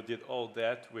interesting how you did all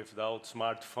that without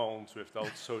smartphones,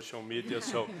 without social media.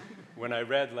 So when I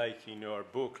read, like, in your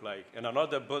book, like, and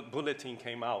another bulletin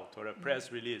came out or a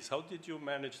press release, how did you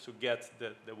manage to get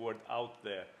the word out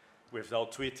there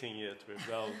without tweeting it,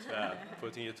 without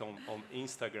putting it on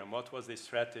Instagram? What was the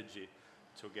strategy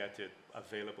to get it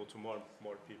available to more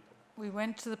people? We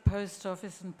went to the post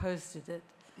office and posted it.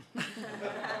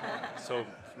 So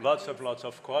lots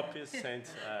of copies sent.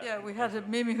 Yeah, we had a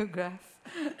mimeograph.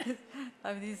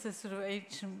 I mean, these are sort of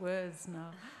ancient words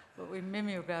now, but we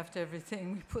mimeographed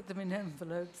everything. We put them in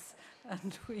envelopes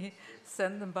and we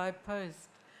sent them by post.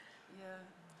 Yeah.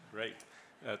 Great.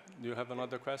 Do you have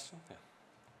another question? Yeah.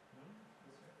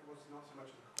 It was not so much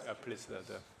a question. Please.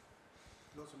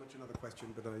 Not so much another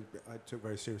question, but I took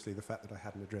very seriously the fact that I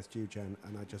hadn't addressed you, Jan,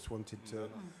 and I just wanted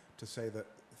to say that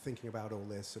thinking about all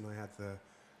this, and I had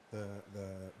the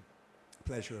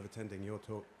pleasure of attending your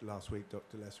talk last week,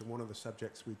 Dr. Lesser, and one of the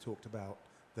subjects we talked about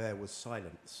there was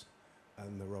silence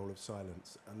and the role of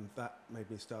silence, and that made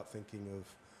me start thinking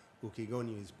of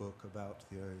Ukigoni's book about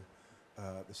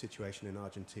the situation in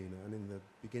Argentina, and in the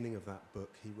beginning of that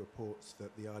book he reports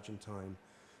that the Argentine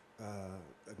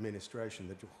administration,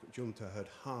 the junta, had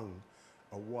hung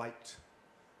a white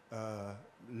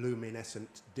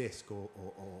luminescent disc or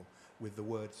with the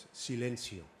words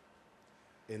silencio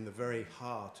in the very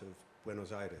heart of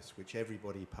Buenos Aires, which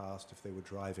everybody passed if they were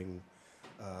driving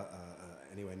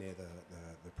anywhere near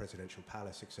the presidential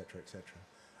palace, etc., etc.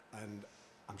 And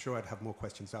I'm sure I'd have more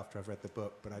questions after I've read the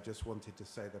book, but I just wanted to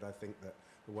say that I think that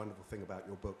the wonderful thing about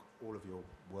your book, all of your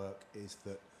work, is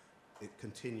that it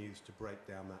continues to break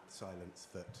down that silence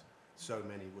that so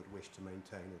many would wish to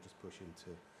maintain or just push into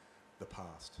the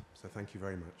past. So thank you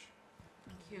very much.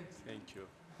 Thank you. Thank you.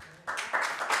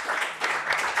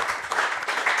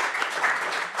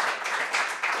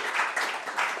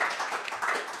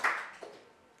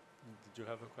 Did you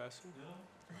have a question? No.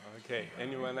 Okay.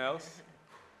 Anyone else?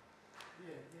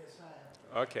 Yes,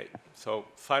 I have. Okay. So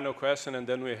final question, and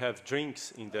then we have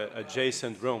drinks in the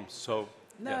adjacent rooms. So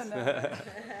No, yes.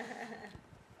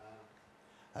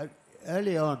 No.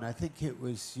 Early on, I think it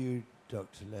was you,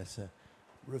 Dr. Lesser,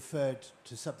 referred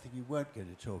to something you weren't going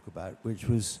to talk about, which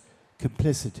was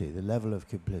complicity, the level of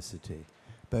complicity,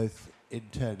 both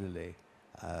internally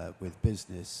with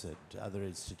business and other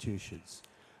institutions.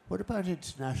 What about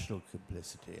international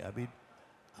complicity? I mean,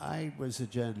 I was a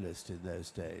journalist in those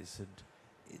days, and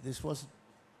this wasn't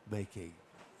making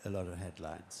a lot of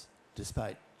headlines,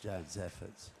 despite Jan's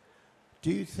efforts.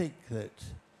 Do you think that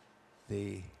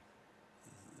the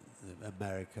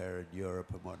America and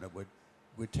Europe and whatnot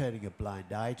were turning a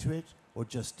blind eye to it, or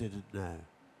just didn't know?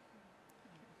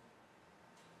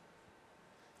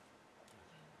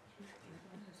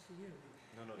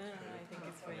 No, I think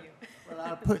it's for you. Well,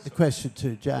 I'll put the question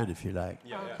to Jan, if you like.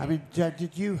 Yeah, yeah. I mean, Jan,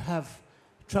 did you have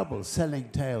trouble selling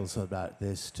tales about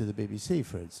this to the BBC,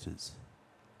 for instance?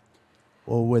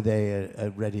 Or were they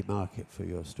a ready market for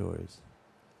your stories?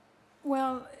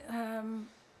 Well,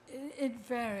 it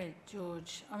varied,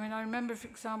 George. I mean, I remember, for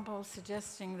example,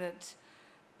 suggesting that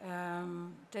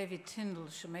David Tyndall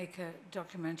should make a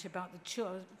documentary about the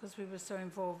children, because we were so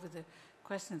involved with the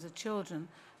question of the children.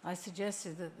 I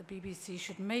suggested that the BBC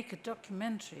should make a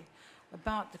documentary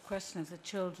about the question of the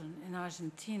children in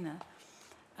Argentina.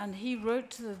 And he wrote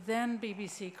to the then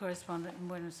BBC correspondent in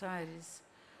Buenos Aires,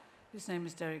 whose name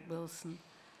is Derek Wilson,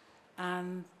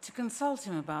 and to consult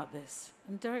him about this.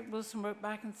 And Derek Wilson wrote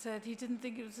back and said he didn't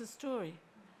think it was a story.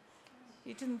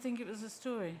 He didn't think it was a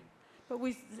story. But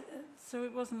so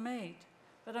it wasn't made.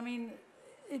 But I mean,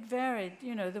 it varied.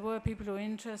 You know, there were people who were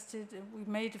interested. We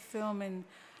made a film in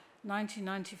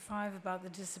 1995 about the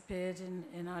disappeared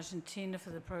in Argentina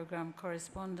for the program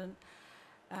Correspondent.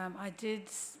 I did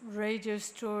radio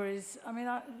stories. I mean,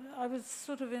 I was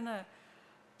sort of in a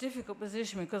difficult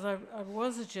position because I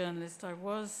was a journalist. I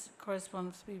was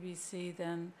correspondent for BBC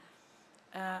then.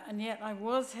 And yet I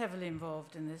was heavily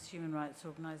involved in this human rights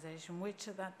organization, which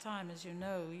at that time, as you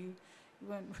know, you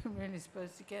weren't really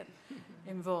supposed to get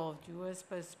involved. You were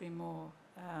supposed to be more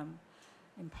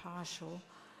impartial.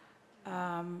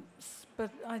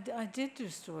 But I did do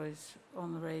stories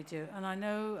on the radio, and I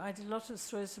know I did a lot of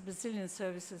stories for Brazilian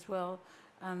service as well,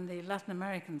 and the Latin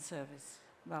American service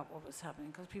about what was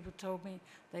happening, because people told me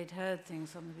they'd heard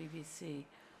things on the BBC.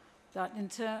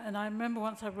 And I remember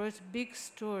once I wrote a big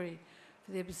story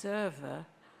for the Observer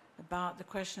about the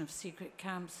question of secret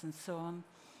camps and so on,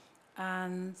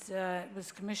 and it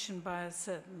was commissioned by a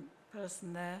certain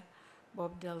person there,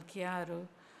 Bob Del Chiaro.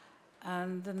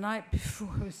 And the night before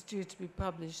it was due to be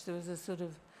published, there was a sort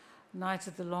of night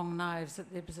of the long knives at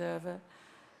the Observer,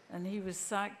 and he was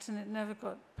sacked, and it never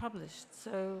got published.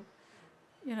 So,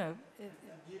 you know. Did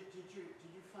you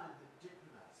find the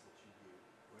diplomats that you knew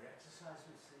were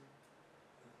exercises in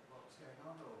what was going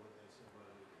on, or were they saying,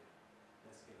 well,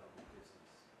 let's get on with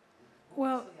business?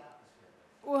 What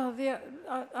was the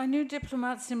atmosphere? I knew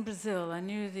diplomats in Brazil. I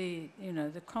knew the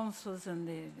consuls and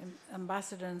the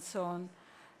ambassador and so on.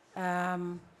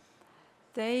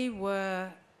 They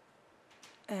were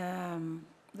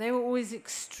always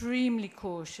extremely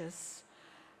cautious.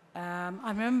 I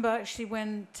remember actually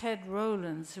when Ted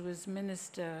Rowlands, who was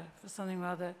minister for something or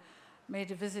other,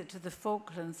 made a visit to the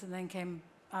Falklands and then came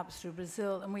up through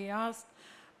Brazil, and we asked,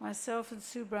 myself and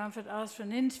Sue Branford asked for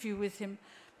an interview with him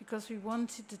because we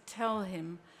wanted to tell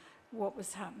him what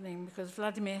was happening, because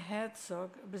Vladimir Herzog,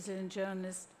 a Brazilian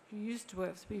journalist who used to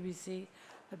work for the BBC,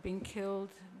 had been killed,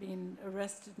 been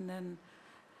arrested, and then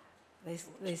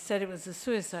they said it was a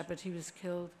suicide, but he was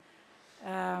killed.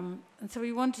 And so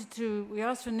we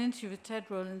asked for an interview with Ted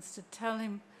Rowlands to tell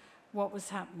him what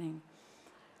was happening.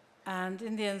 And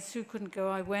in the end, Sue couldn't go.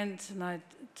 I went and I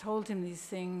told him these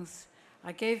things.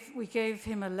 We gave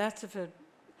him a letter for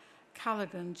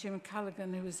Callaghan, Jim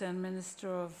Callaghan, who was then Minister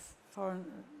of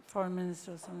Foreign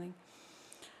Minister or something.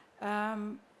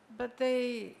 But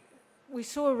we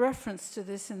saw a reference to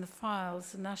this in the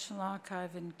files, the National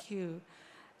Archive in Kew,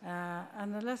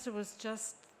 and the letter was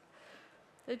just,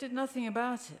 they did nothing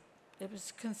about it. It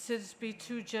was considered to be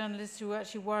two journalists who were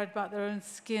actually worried about their own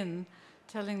skin,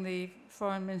 telling the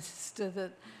foreign minister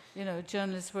that, you know,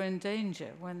 journalists were in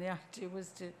danger, when the idea was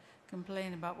to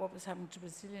complain about what was happening to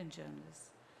Brazilian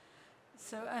journalists.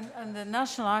 So, and the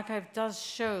National Archive does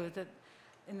show that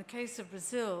in the case of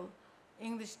Brazil,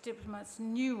 English diplomats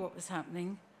knew what was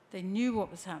happening. They knew what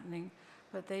was happening,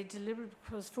 but they deliberately,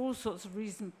 because for all sorts of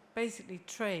reasons, basically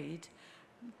trade.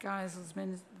 Geisel's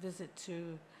visit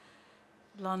to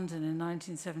London in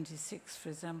 1976, for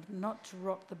example, not to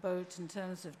rock the boat in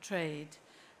terms of trade.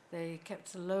 They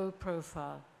kept a low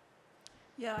profile.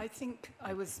 Yeah, I think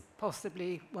I was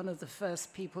possibly one of the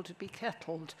first people to be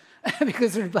kettled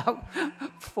because there were about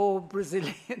 4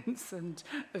 Brazilians and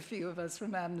a few of us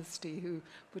from Amnesty who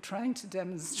were trying to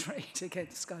demonstrate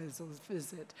against Geisel's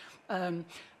visit.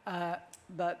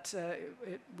 But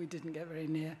we didn't get very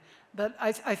near. But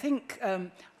I think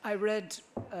I read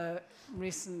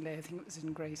recently, I think it was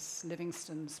in Grace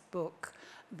Livingston's book,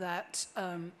 that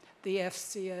the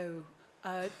FCO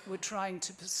were trying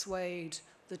to persuade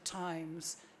the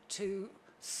Times to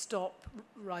stop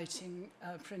writing,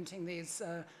 printing these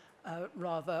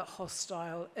rather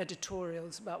hostile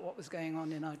editorials about what was going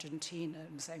on in Argentina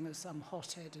and saying there's some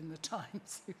hothead in the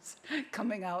Times who's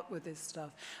coming out with this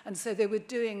stuff. And so they were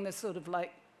doing this sort of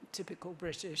like typical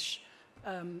British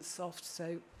soft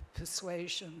soap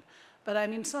persuasion. But I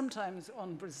mean, sometimes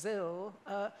on Brazil,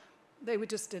 they were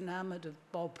just enamored of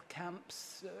Bob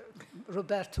Camp's,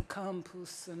 Roberto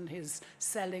Campos and his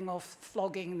selling off,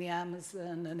 flogging the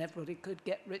Amazon, and everybody could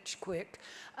get rich quick,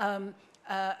 and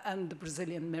the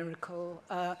Brazilian miracle.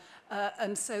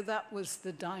 And so that was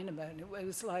the dynamo. It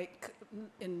was like,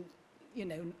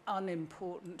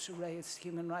 unimportant to raise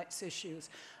human rights issues.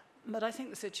 But I think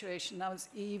the situation now is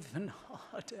even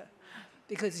harder,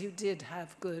 because you did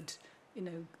have good,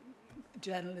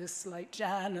 journalists like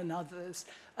Jan and others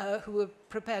who were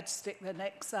prepared to stick their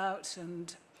necks out,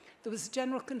 and there was a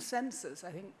general consensus,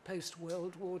 I think,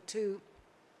 post-World War II,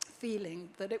 feeling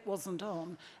that it wasn't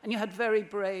on. And you had very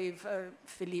brave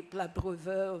Philippe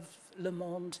Labreuveur of Le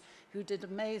Monde, who did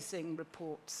amazing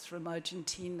reports from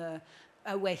Argentina,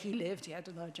 where he lived. He had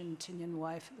an Argentinian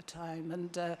wife at the time,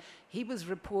 and he was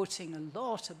reporting a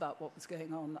lot about what was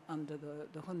going on under the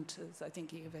juntas. I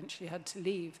think he eventually had to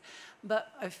leave.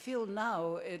 But I feel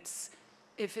now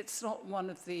if it's not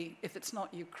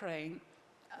Ukraine,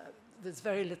 there's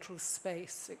very little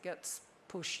space. It gets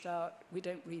pushed out. We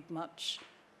don't read much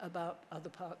about other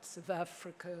parts of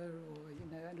Africa, or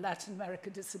and Latin America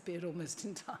disappeared almost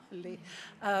entirely.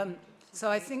 So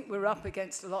I think we're up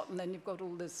against a lot, and then you've got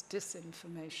all this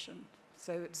disinformation.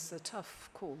 So it's a tough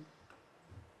call.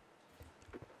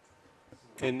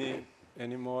 Any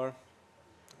more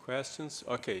questions?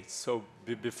 Okay, so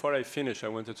before I finish, I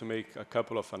wanted to make a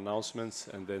couple of announcements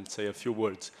and then say a few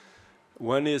words.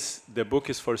 One is the book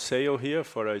is for sale here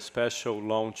for a special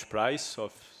launch price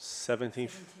of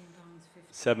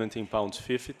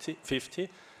 £17.50.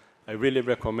 I really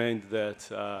recommend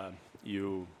that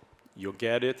you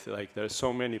get it. Like, there are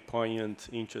so many poignant,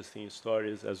 interesting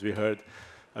stories, as we heard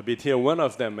a bit here. One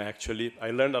of them, actually,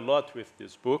 I learned a lot with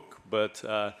this book, but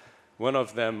one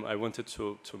of them I wanted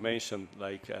to mention,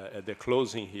 like at the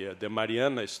closing here, the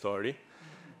Mariana story,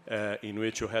 in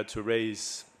which you had to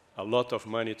raise a lot of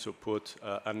money to put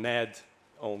an ad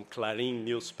on Clarín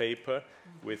newspaper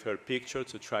with her picture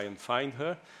to try and find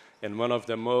her. And one of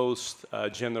the most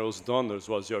generous donors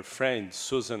was your friend,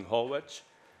 Susan Howard,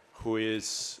 who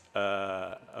is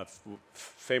a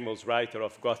famous writer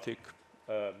of Gothic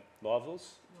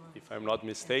novels, if I'm not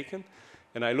mistaken.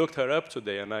 And I looked her up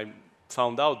today, and I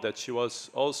found out that she was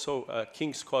also a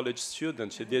King's College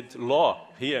student. She did law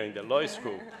here in the law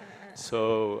school.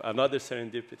 So another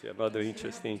serendipity, another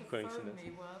interesting coincidence.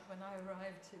 Me when I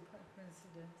arrived here by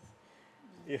coincidence.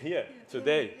 You're here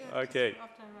today? Okay.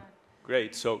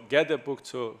 Great. So get the book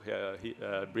to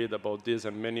read about this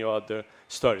and many other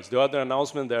stories. The other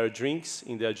announcement, there are drinks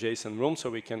in the adjacent room, so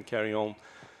we can carry on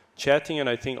chatting. And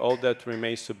I think all that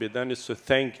remains to be done is to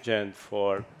thank Jen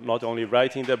for not only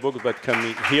writing the book, but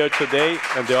coming here today,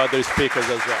 and the other speakers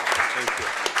as well. Thank you.